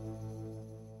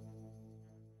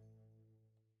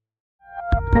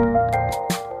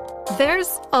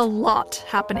 There's a lot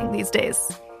happening these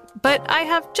days, but I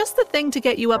have just the thing to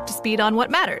get you up to speed on what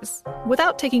matters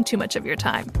without taking too much of your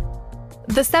time.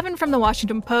 The 7 from the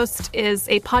Washington Post is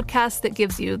a podcast that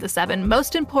gives you the 7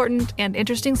 most important and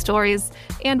interesting stories,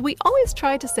 and we always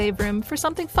try to save room for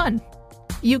something fun.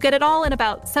 You get it all in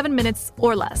about 7 minutes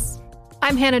or less.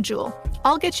 I'm Hannah Jewell.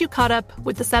 I'll get you caught up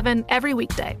with the 7 every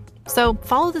weekday. So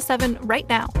follow the 7 right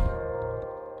now.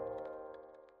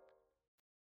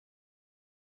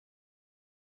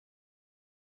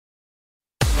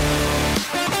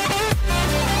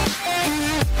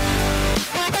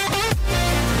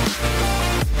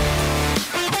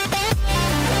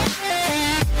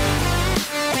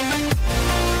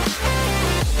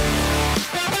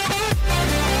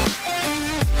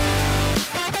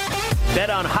 Bet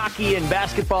on hockey and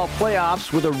basketball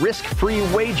playoffs with a risk-free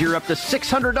wager up to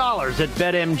 $600 at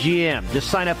BetMGM. Just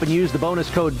sign up and use the bonus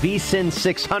code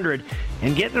VSIN600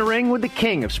 and get in the ring with the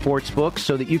king of sportsbooks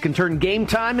so that you can turn game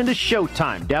time into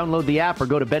showtime. Download the app or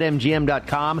go to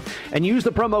BetMGM.com and use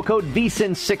the promo code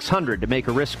VSIN600 to make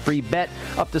a risk-free bet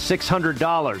up to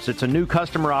 $600. It's a new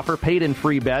customer offer, paid in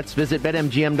free bets. Visit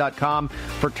BetMGM.com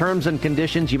for terms and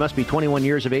conditions. You must be 21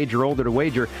 years of age or older to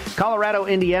wager. Colorado,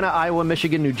 Indiana, Iowa,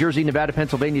 Michigan, New Jersey, Nevada,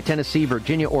 Pennsylvania, Tennessee,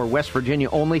 Virginia, or West Virginia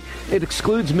only. It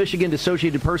excludes Michigan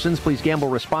associated persons. Please gamble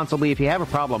responsibly. If you have a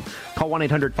problem, call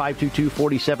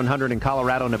 1-800-522-4700 in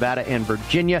Colorado, Nevada, and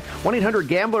Virginia.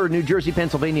 1-800-GAMBLER in New Jersey,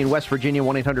 Pennsylvania, and West Virginia.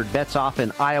 1-800-BETS-OFF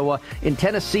in Iowa. In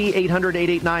Tennessee,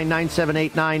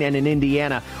 800-889-9789. And in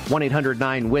Indiana,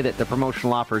 1-800-9-WITH-IT. The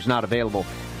promotional offer is not available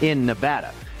in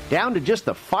Nevada. Down to just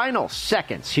the final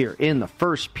seconds here in the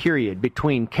first period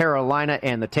between Carolina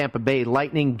and the Tampa Bay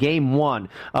Lightning. Game 1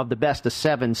 of the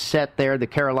best-of-7 set there. The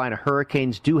Carolina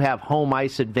Hurricanes do have home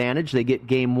ice advantage. They get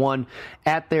Game 1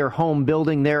 at their home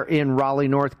building there in Raleigh,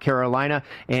 North Carolina.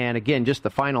 And again, just the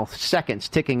final seconds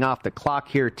ticking off the clock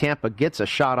here. Tampa gets a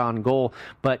shot on goal,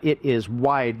 but it is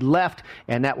wide left,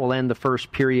 and that will end the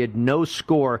first period. No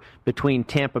score between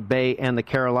Tampa Bay and the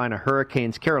Carolina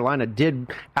Hurricanes. Carolina did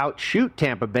outshoot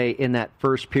Tampa Bay in that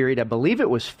first period. I believe it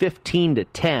was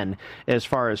 15-10 as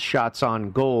far as shots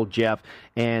on goal, Jeff.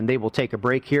 And they will take a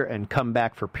break here and come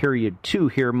back for period 2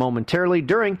 here momentarily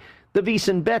during the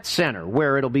VEASAN Bet Center,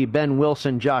 where it'll be Ben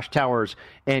Wilson, Josh Towers,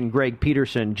 and Greg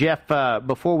Peterson. Jeff,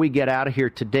 before we get out of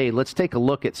here today, let's take a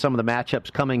look at some of the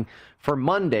matchups coming for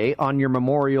Monday on your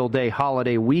Memorial Day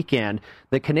holiday weekend.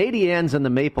 The Canadiens and the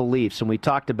Maple Leafs, and we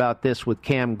talked about this with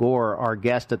Cam Gore, our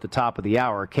guest at the top of the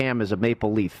hour. Cam is a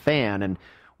Maple Leaf fan, and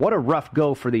what a rough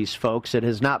go for these folks. It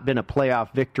has not been a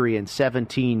playoff victory in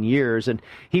 17 years. And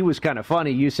he was kind of funny.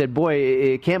 You said, boy,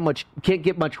 it can't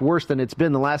get much worse than it's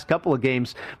been the last couple of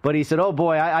games. But he said, oh,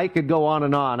 boy, I could go on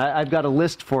and on. I've got a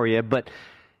list for you. But,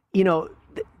 you know,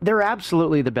 they're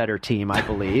absolutely the better team, I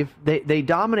believe. They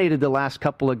dominated the last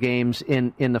couple of games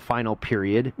in the final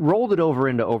period, rolled it over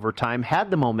into overtime,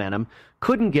 had the momentum,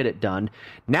 couldn't get it done.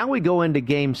 Now we go into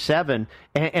Game 7,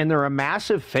 and they're a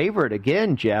massive favorite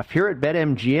again, Jeff, here at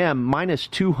BetMGM, minus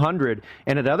 200,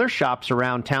 and at other shops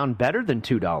around town, better than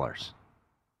 $2.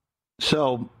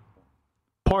 So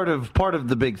part of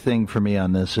the big thing for me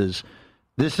on this is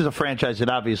a franchise that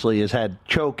obviously has had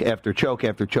choke after choke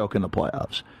after choke in the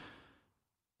playoffs.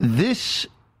 This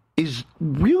is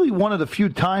really one of the few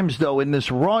times, though, in this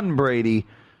run, Brady,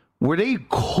 where they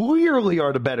clearly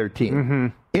are the better team. Mm-hmm.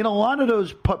 In a lot of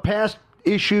those past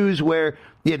issues where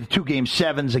you had the 2 Game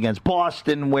 7s against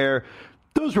Boston, where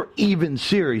those were even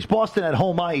series. Boston had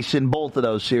home ice in both of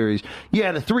those series.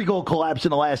 Yeah, the 3-goal collapse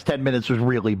in the last 10 minutes was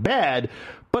really bad,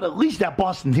 but at least that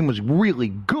Boston team was really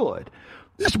good.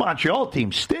 This Montreal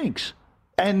team stinks.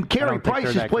 And Carey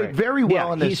Price has played very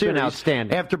well in this series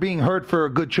outstanding after being hurt for a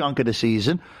good chunk of the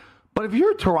season. But if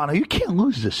you're Toronto, you can't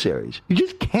lose this series. You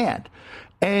just can't.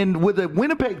 And with a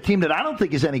Winnipeg team that I don't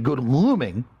think is any good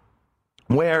looming,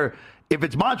 where if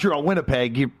it's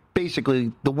Montreal-Winnipeg, you're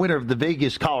basically the winner of the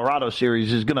Vegas-Colorado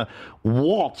series is going to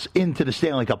waltz into the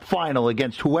Stanley Cup final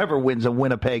against whoever wins a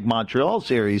Winnipeg-Montreal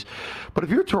series. But if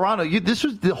you're Toronto, this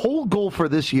was the whole goal for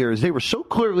this year is they were so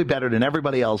clearly better than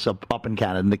everybody else up in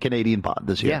Canada, in the Canadian pod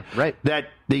this year. Yeah, right. That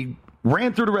they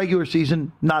ran through the regular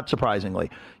season, not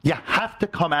surprisingly. You have to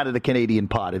come out of the Canadian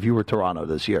pod if you were Toronto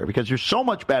this year because you're so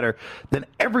much better than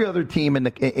every other team in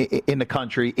the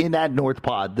country in that North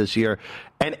pod this year.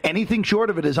 And anything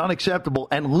short of it is unacceptable.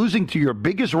 And losing to your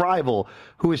biggest rival,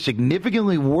 who is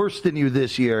significantly worse than you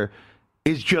this year,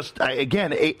 is just,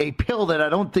 again, a pill that I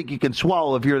don't think you can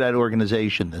swallow if you're that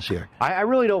organization this year. I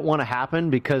really don't want to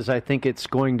happen because I think it's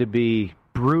going to be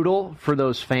brutal for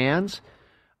those fans.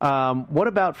 What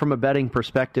about from a betting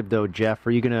perspective, though, Jeff?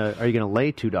 Are you gonna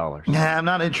lay $2? Nah, I'm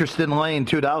not interested in laying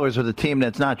 $2 with a team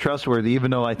that's not trustworthy, even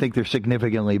though I think they're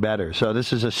significantly better. So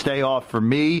this is a stay off for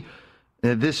me.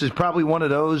 This is probably one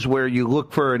of those where you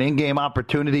look for an in-game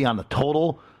opportunity on the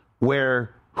total,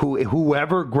 where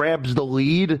whoever grabs the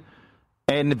lead,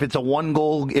 and if it's a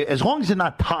 1-goal, as long as it's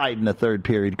not tied in the third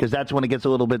period, because that's when it gets a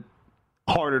little bit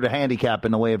harder to handicap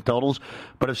in the way of totals.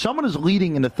 But if someone is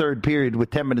leading in the third period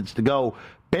with 10 minutes to go,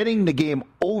 betting the game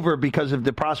over because of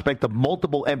the prospect of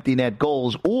multiple empty net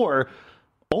goals or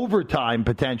overtime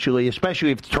potentially,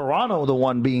 especially if Toronto the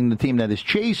one being the team that is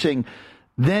chasing,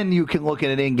 then you can look at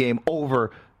an in-game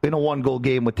over in a 1-goal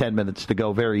game with 10 minutes to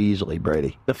go very easily,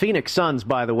 Brady. The Phoenix Suns,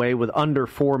 by the way, with under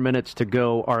 4 minutes to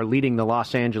go, are leading the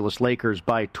Los Angeles Lakers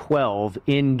by 12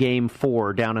 in Game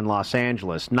 4 down in Los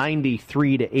Angeles,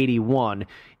 93-81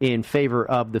 in favor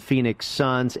of the Phoenix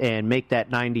Suns, and make that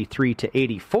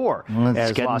 93-84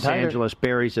 as Los Angeles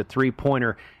buries a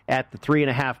 3-pointer at the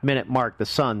 3.5-minute mark. The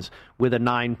Suns with a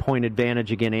 9-point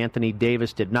advantage. Again, Anthony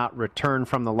Davis did not return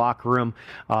from the locker room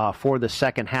for the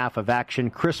second half of action.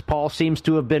 Chris Paul seems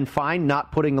to have been fine,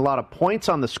 not putting a lot of points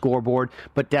on the scoreboard,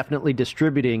 but definitely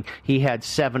distributing. He had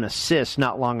 7 assists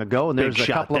not long ago, and there's a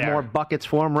couple of more buckets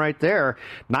for him right there.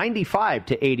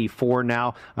 95-84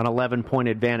 now, an 11-point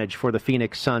advantage for the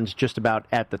Phoenix Suns just about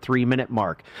at the 3-minute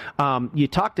mark. You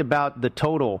talked about the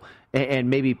total and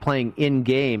maybe playing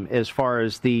in-game as far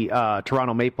as the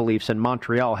Toronto Maple Leafs and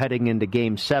Montreal heading into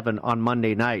Game 7 on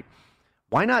Monday night.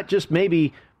 Why not just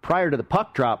maybe prior to the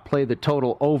puck drop play the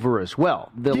total over as well?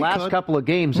 The last couple of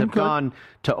games have gone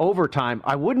to overtime.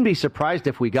 I wouldn't be surprised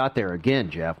if we got there again,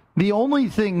 Jeff. The only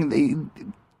thing,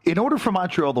 in order for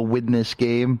Montreal to win this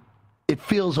game, it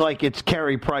feels like it's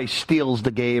Carey Price steals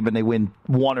the game and they win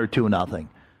 1 or 2-0.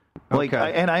 Like,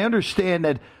 and I understand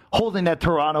that holding that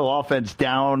Toronto offense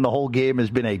down the whole game has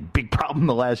been a big problem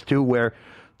the last 2, where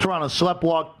Toronto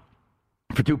sleptwalked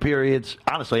for 2 periods.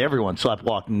 Honestly, everyone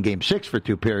sleptwalked in Game 6 for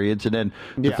 2 periods, and then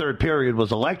the third period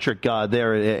was electric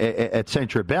there at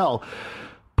Centre Bell.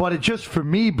 But it just, for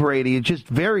me, Brady, it's just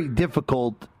very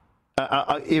difficult.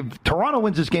 If Toronto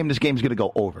wins this game's going to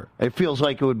go over. It feels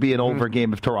like it would be an over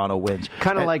game if Toronto wins.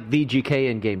 Kind of like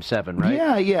VGK in Game 7,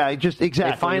 right? Yeah, just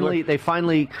exactly. They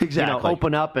finally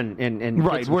open up and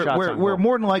right. We're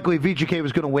more than likely, if VGK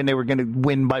was going to win, they were going to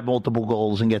win by multiple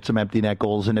goals and get some empty net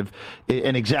goals. And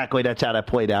exactly that's how that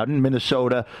played out. In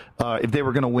Minnesota, if they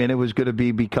were going to win, it was going to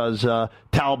be because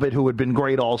Talbot, who had been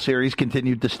great all series,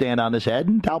 continued to stand on his head,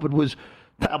 and Talbot was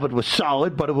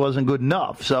solid, but it wasn't good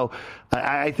enough. So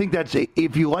I think that's,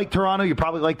 if you like Toronto, you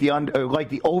probably like the under, like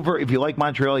the over. If you like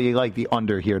Montreal, you like the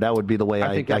under here. That would be the way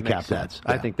I cap that.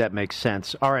 I think that makes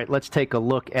sense. All right, let's take a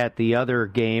look at the other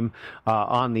game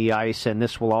on the ice, and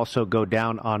this will also go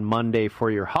down on Monday for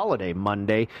your holiday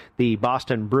Monday. The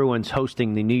Boston Bruins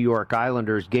hosting the New York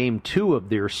Islanders, Game 2 of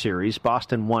their series.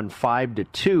 Boston won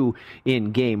 5-2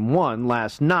 in Game 1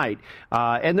 last night,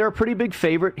 and they're a pretty big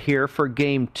favorite here for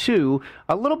Game 2.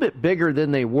 A little bit bigger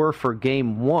than they were for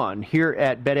Game 1 here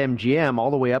at BetMGM,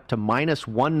 all the way up to minus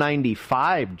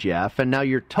 195, Jeff. And now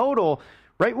your total,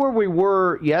 right where we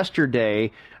were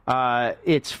yesterday,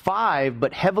 it's 5,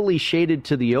 but heavily shaded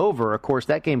to the over. Of course,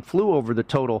 that game flew over the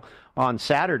total on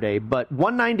Saturday, but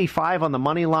 195 on the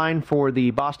money line for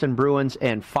the Boston Bruins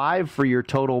and 5 for your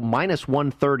total, minus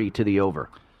 130 to the over.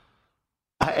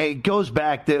 It goes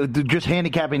back to just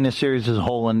handicapping this series as a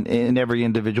whole in every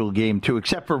individual game, too,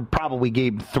 except for probably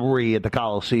Game 3 at the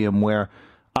Coliseum, where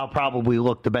I'll probably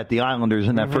look to bet the Islanders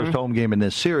in that first home game in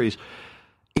this series.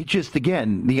 It just,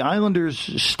 again, the Islanders'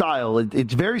 style,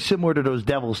 it's very similar to those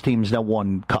Devils teams that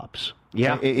won Cups.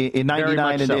 Yeah. In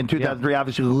 99 and in 2003,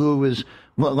 obviously,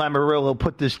 Lamoriello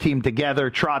put this team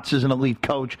together. Trotz is an elite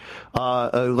coach,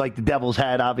 like the Devils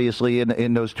had, obviously,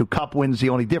 in those 2 Cup wins. The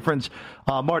only difference,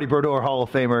 Marty Brodeur, Hall of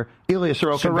Famer, Ilya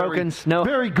Sorokin,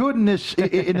 very good in this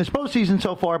postseason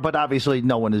so far, but obviously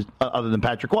no one is, other than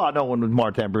Patrick Waugh, no one was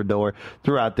Martin Brodeur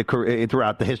throughout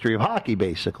the history of hockey,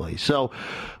 basically. So,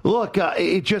 look,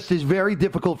 it just is very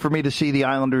difficult for me to see the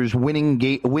Islanders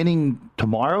winning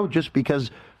tomorrow, just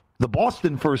because the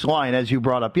Boston first line, as you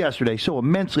brought up yesterday, so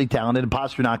immensely talented.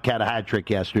 Pastrnak had a hat trick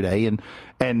yesterday,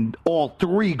 and all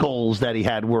 3 goals that he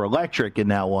had were electric in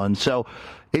that one. So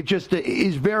it just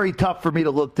is very tough for me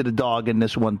to look to the dog in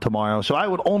this one tomorrow. So I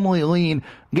would only lean,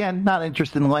 again, not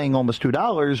interested in laying almost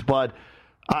 $2, but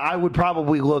I would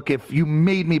probably look, if you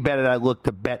made me bet it, I'd look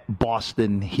to bet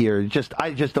Boston here.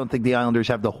 I just don't think the Islanders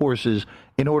have the horses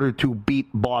in order to beat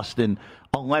Boston,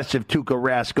 unless if Tuukka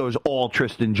Rask goes all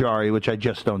Tristan Jarry, which I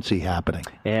just don't see happening.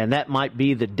 And that might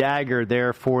be the dagger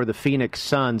there for the Phoenix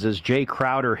Suns as Jay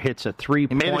Crowder hits a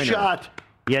 3-pointer. He made a shot.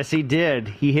 Yes, he did.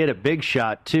 He hit a big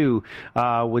shot, too,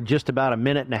 with just about a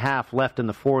minute and a half left in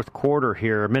the fourth quarter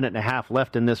here, a minute and a half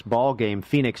left in this ball game.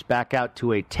 Phoenix back out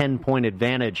to a 10-point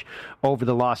advantage over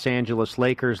the Los Angeles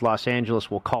Lakers. Los Angeles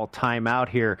will call timeout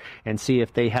here and see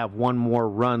if they have one more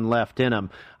run left in them.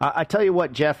 I tell you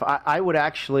what, Jeff, I would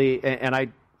actually, and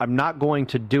I'm not going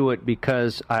to do it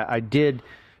because I did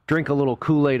drink a little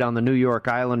Kool-Aid on the New York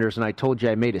Islanders, and I told you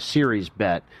I made a series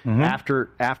bet. After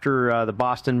the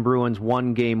Boston Bruins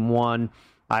won Game 1,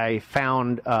 I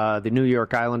found the New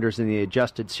York Islanders in the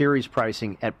adjusted series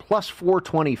pricing at plus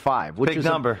 425, which is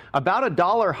about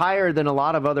 $1 higher than a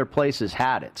lot of other places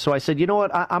had it. So I said, you know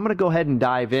what, I'm going to go ahead and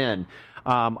dive in.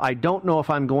 I don't know if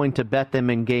I'm going to bet them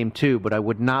in Game 2, but I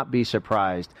would not be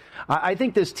surprised. I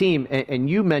think this team, and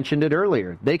you mentioned it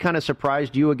earlier, they kind of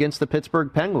surprised you against the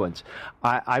Pittsburgh Penguins.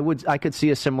 I could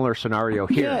see a similar scenario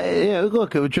here. Yeah,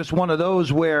 look, it was just one of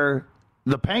those where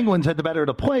the Penguins had the better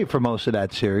to play for most of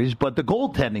that series, but the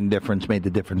goaltending difference made the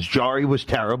difference. Jarry was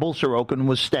terrible. Sorokin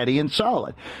was steady and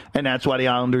solid. And that's why the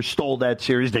Islanders stole that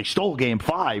series. They stole Game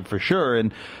 5 for sure.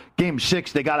 And Game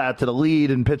 6, they got out to the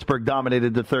lead, and Pittsburgh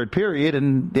dominated the third period,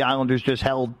 and the Islanders just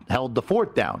held the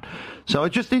fort down. So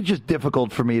it's just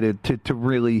difficult for me to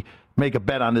really make a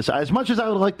bet on this, as much as I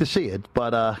would like to see it,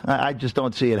 but I just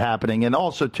don't see it happening. And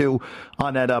also, too,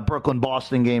 on that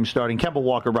Brooklyn-Boston game starting, Kemba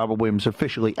Walker, Robert Williams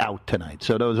officially out tonight.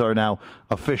 So those are now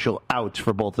official outs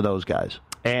for both of those guys.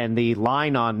 And the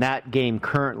line on that game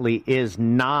currently is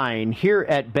 9. Here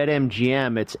at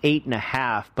BetMGM, it's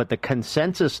 8.5, but the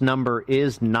consensus number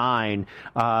is 9.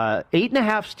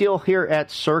 8.5 still here at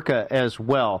Circa as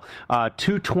well.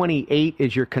 228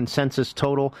 is your consensus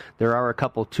total. There are a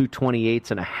couple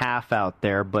 228.5 out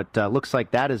there, but looks like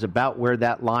that is about where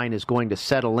that line is going to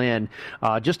settle in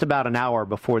just about an hour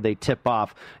before they tip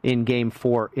off in Game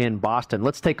 4 in Boston.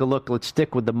 Let's take a look. Let's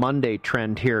stick with the Monday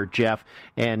trend here, Jeff.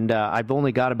 And I've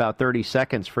only got about 30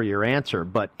 seconds for your answer,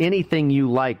 but anything you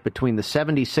like between the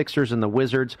 76ers and the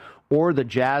Wizards or the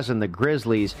Jazz and the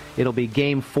Grizzlies, it'll be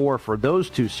Game 4 for those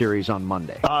two series on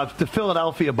Monday. The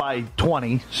Philadelphia by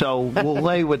 20, so we'll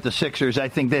lay with the Sixers. I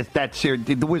think that series,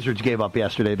 the Wizards gave up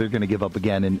yesterday. They're going to give up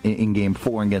again in Game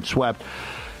 4 and get swept.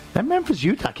 That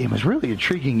Memphis-Utah game was really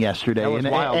intriguing yesterday. That was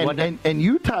wild, and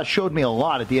Utah showed me a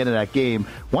lot at the end of that game.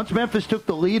 Once Memphis took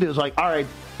the lead, it was like, all right,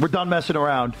 we're done messing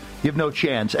around. You have no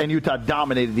chance. And Utah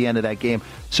dominated the end of that game.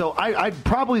 So I'd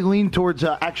probably lean towards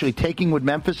actually taking with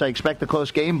Memphis. I expect a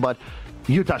close game, but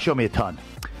Utah showed me a ton.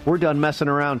 We're done messing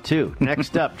around, too.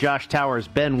 Next up, Josh Towers,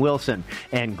 Ben Wilson,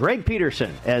 and Greg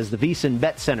Peterson as the VSiN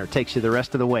Bet Center takes you the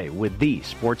rest of the way with the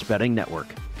Sports Betting Network.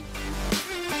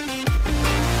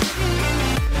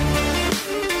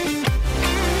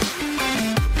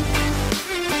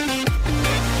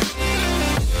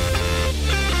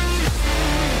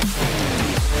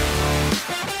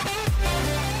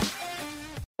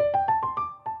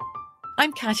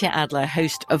 I'm Katya Adler,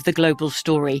 host of The Global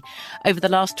Story. Over the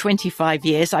last 25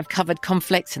 years, I've covered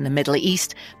conflicts in the Middle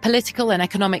East, political and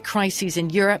economic crises in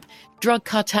Europe, drug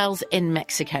cartels in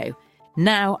Mexico.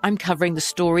 Now I'm covering the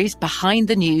stories behind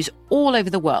the news all over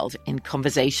the world in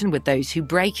conversation with those who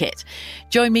break it.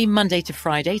 Join me Monday to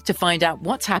Friday to find out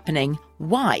what's happening,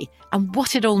 why, and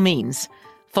what it all means.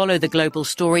 Follow The Global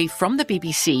Story from the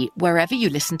BBC wherever you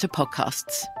listen to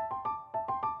podcasts.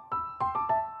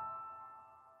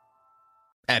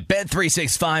 At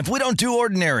Bet365, we don't do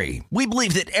ordinary. We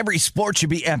believe that every sport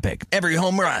should be epic. Every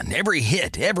home run, every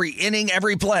hit, every inning,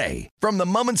 every play. From the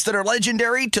moments that are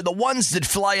legendary to the ones that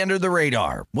fly under the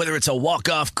radar. Whether it's a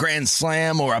walk-off grand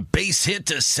slam or a base hit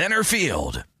to center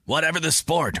field. Whatever the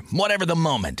sport, whatever the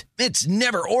moment. It's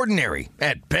never ordinary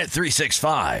at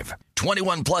Bet365.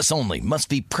 21 plus only. Must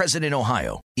be present in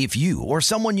Ohio. If you or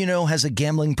someone you know has a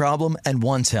gambling problem and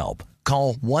wants help,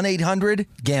 call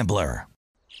 1-800-GAMBLER.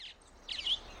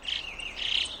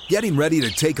 Getting ready to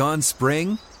take on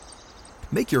spring?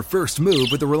 Make your first move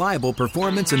with the reliable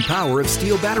performance and power of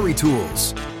Steel battery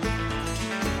tools.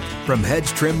 From hedge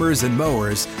trimmers and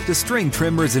mowers to string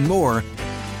trimmers and more,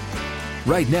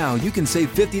 right now you can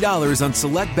save $50 on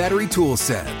select battery tool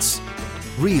sets.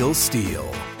 Real Steel.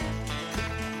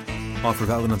 Offer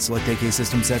valid on select AK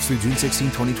system sets through June 16,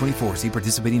 2024. See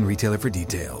participating retailer for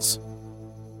details.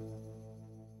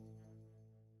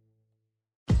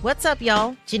 What's up,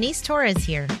 y'all? Janice Torres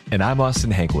here. And I'm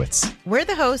Austin Hankwitz. We're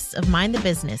the hosts of Mind the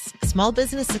Business, Small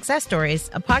Business Success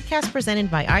Stories, a podcast presented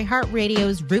by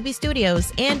iHeartRadio's Ruby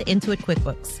Studios and Intuit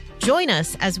QuickBooks. Join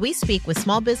us as we speak with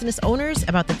small business owners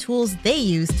about the tools they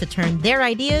use to turn their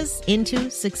ideas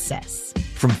into success.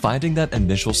 From finding that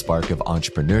initial spark of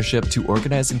entrepreneurship to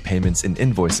organizing payments and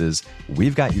invoices,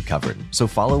 we've got you covered. So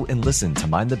follow and listen to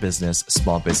Mind the Business,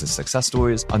 Small Business Success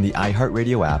Stories on the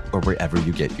iHeartRadio app or wherever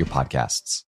you get your podcasts.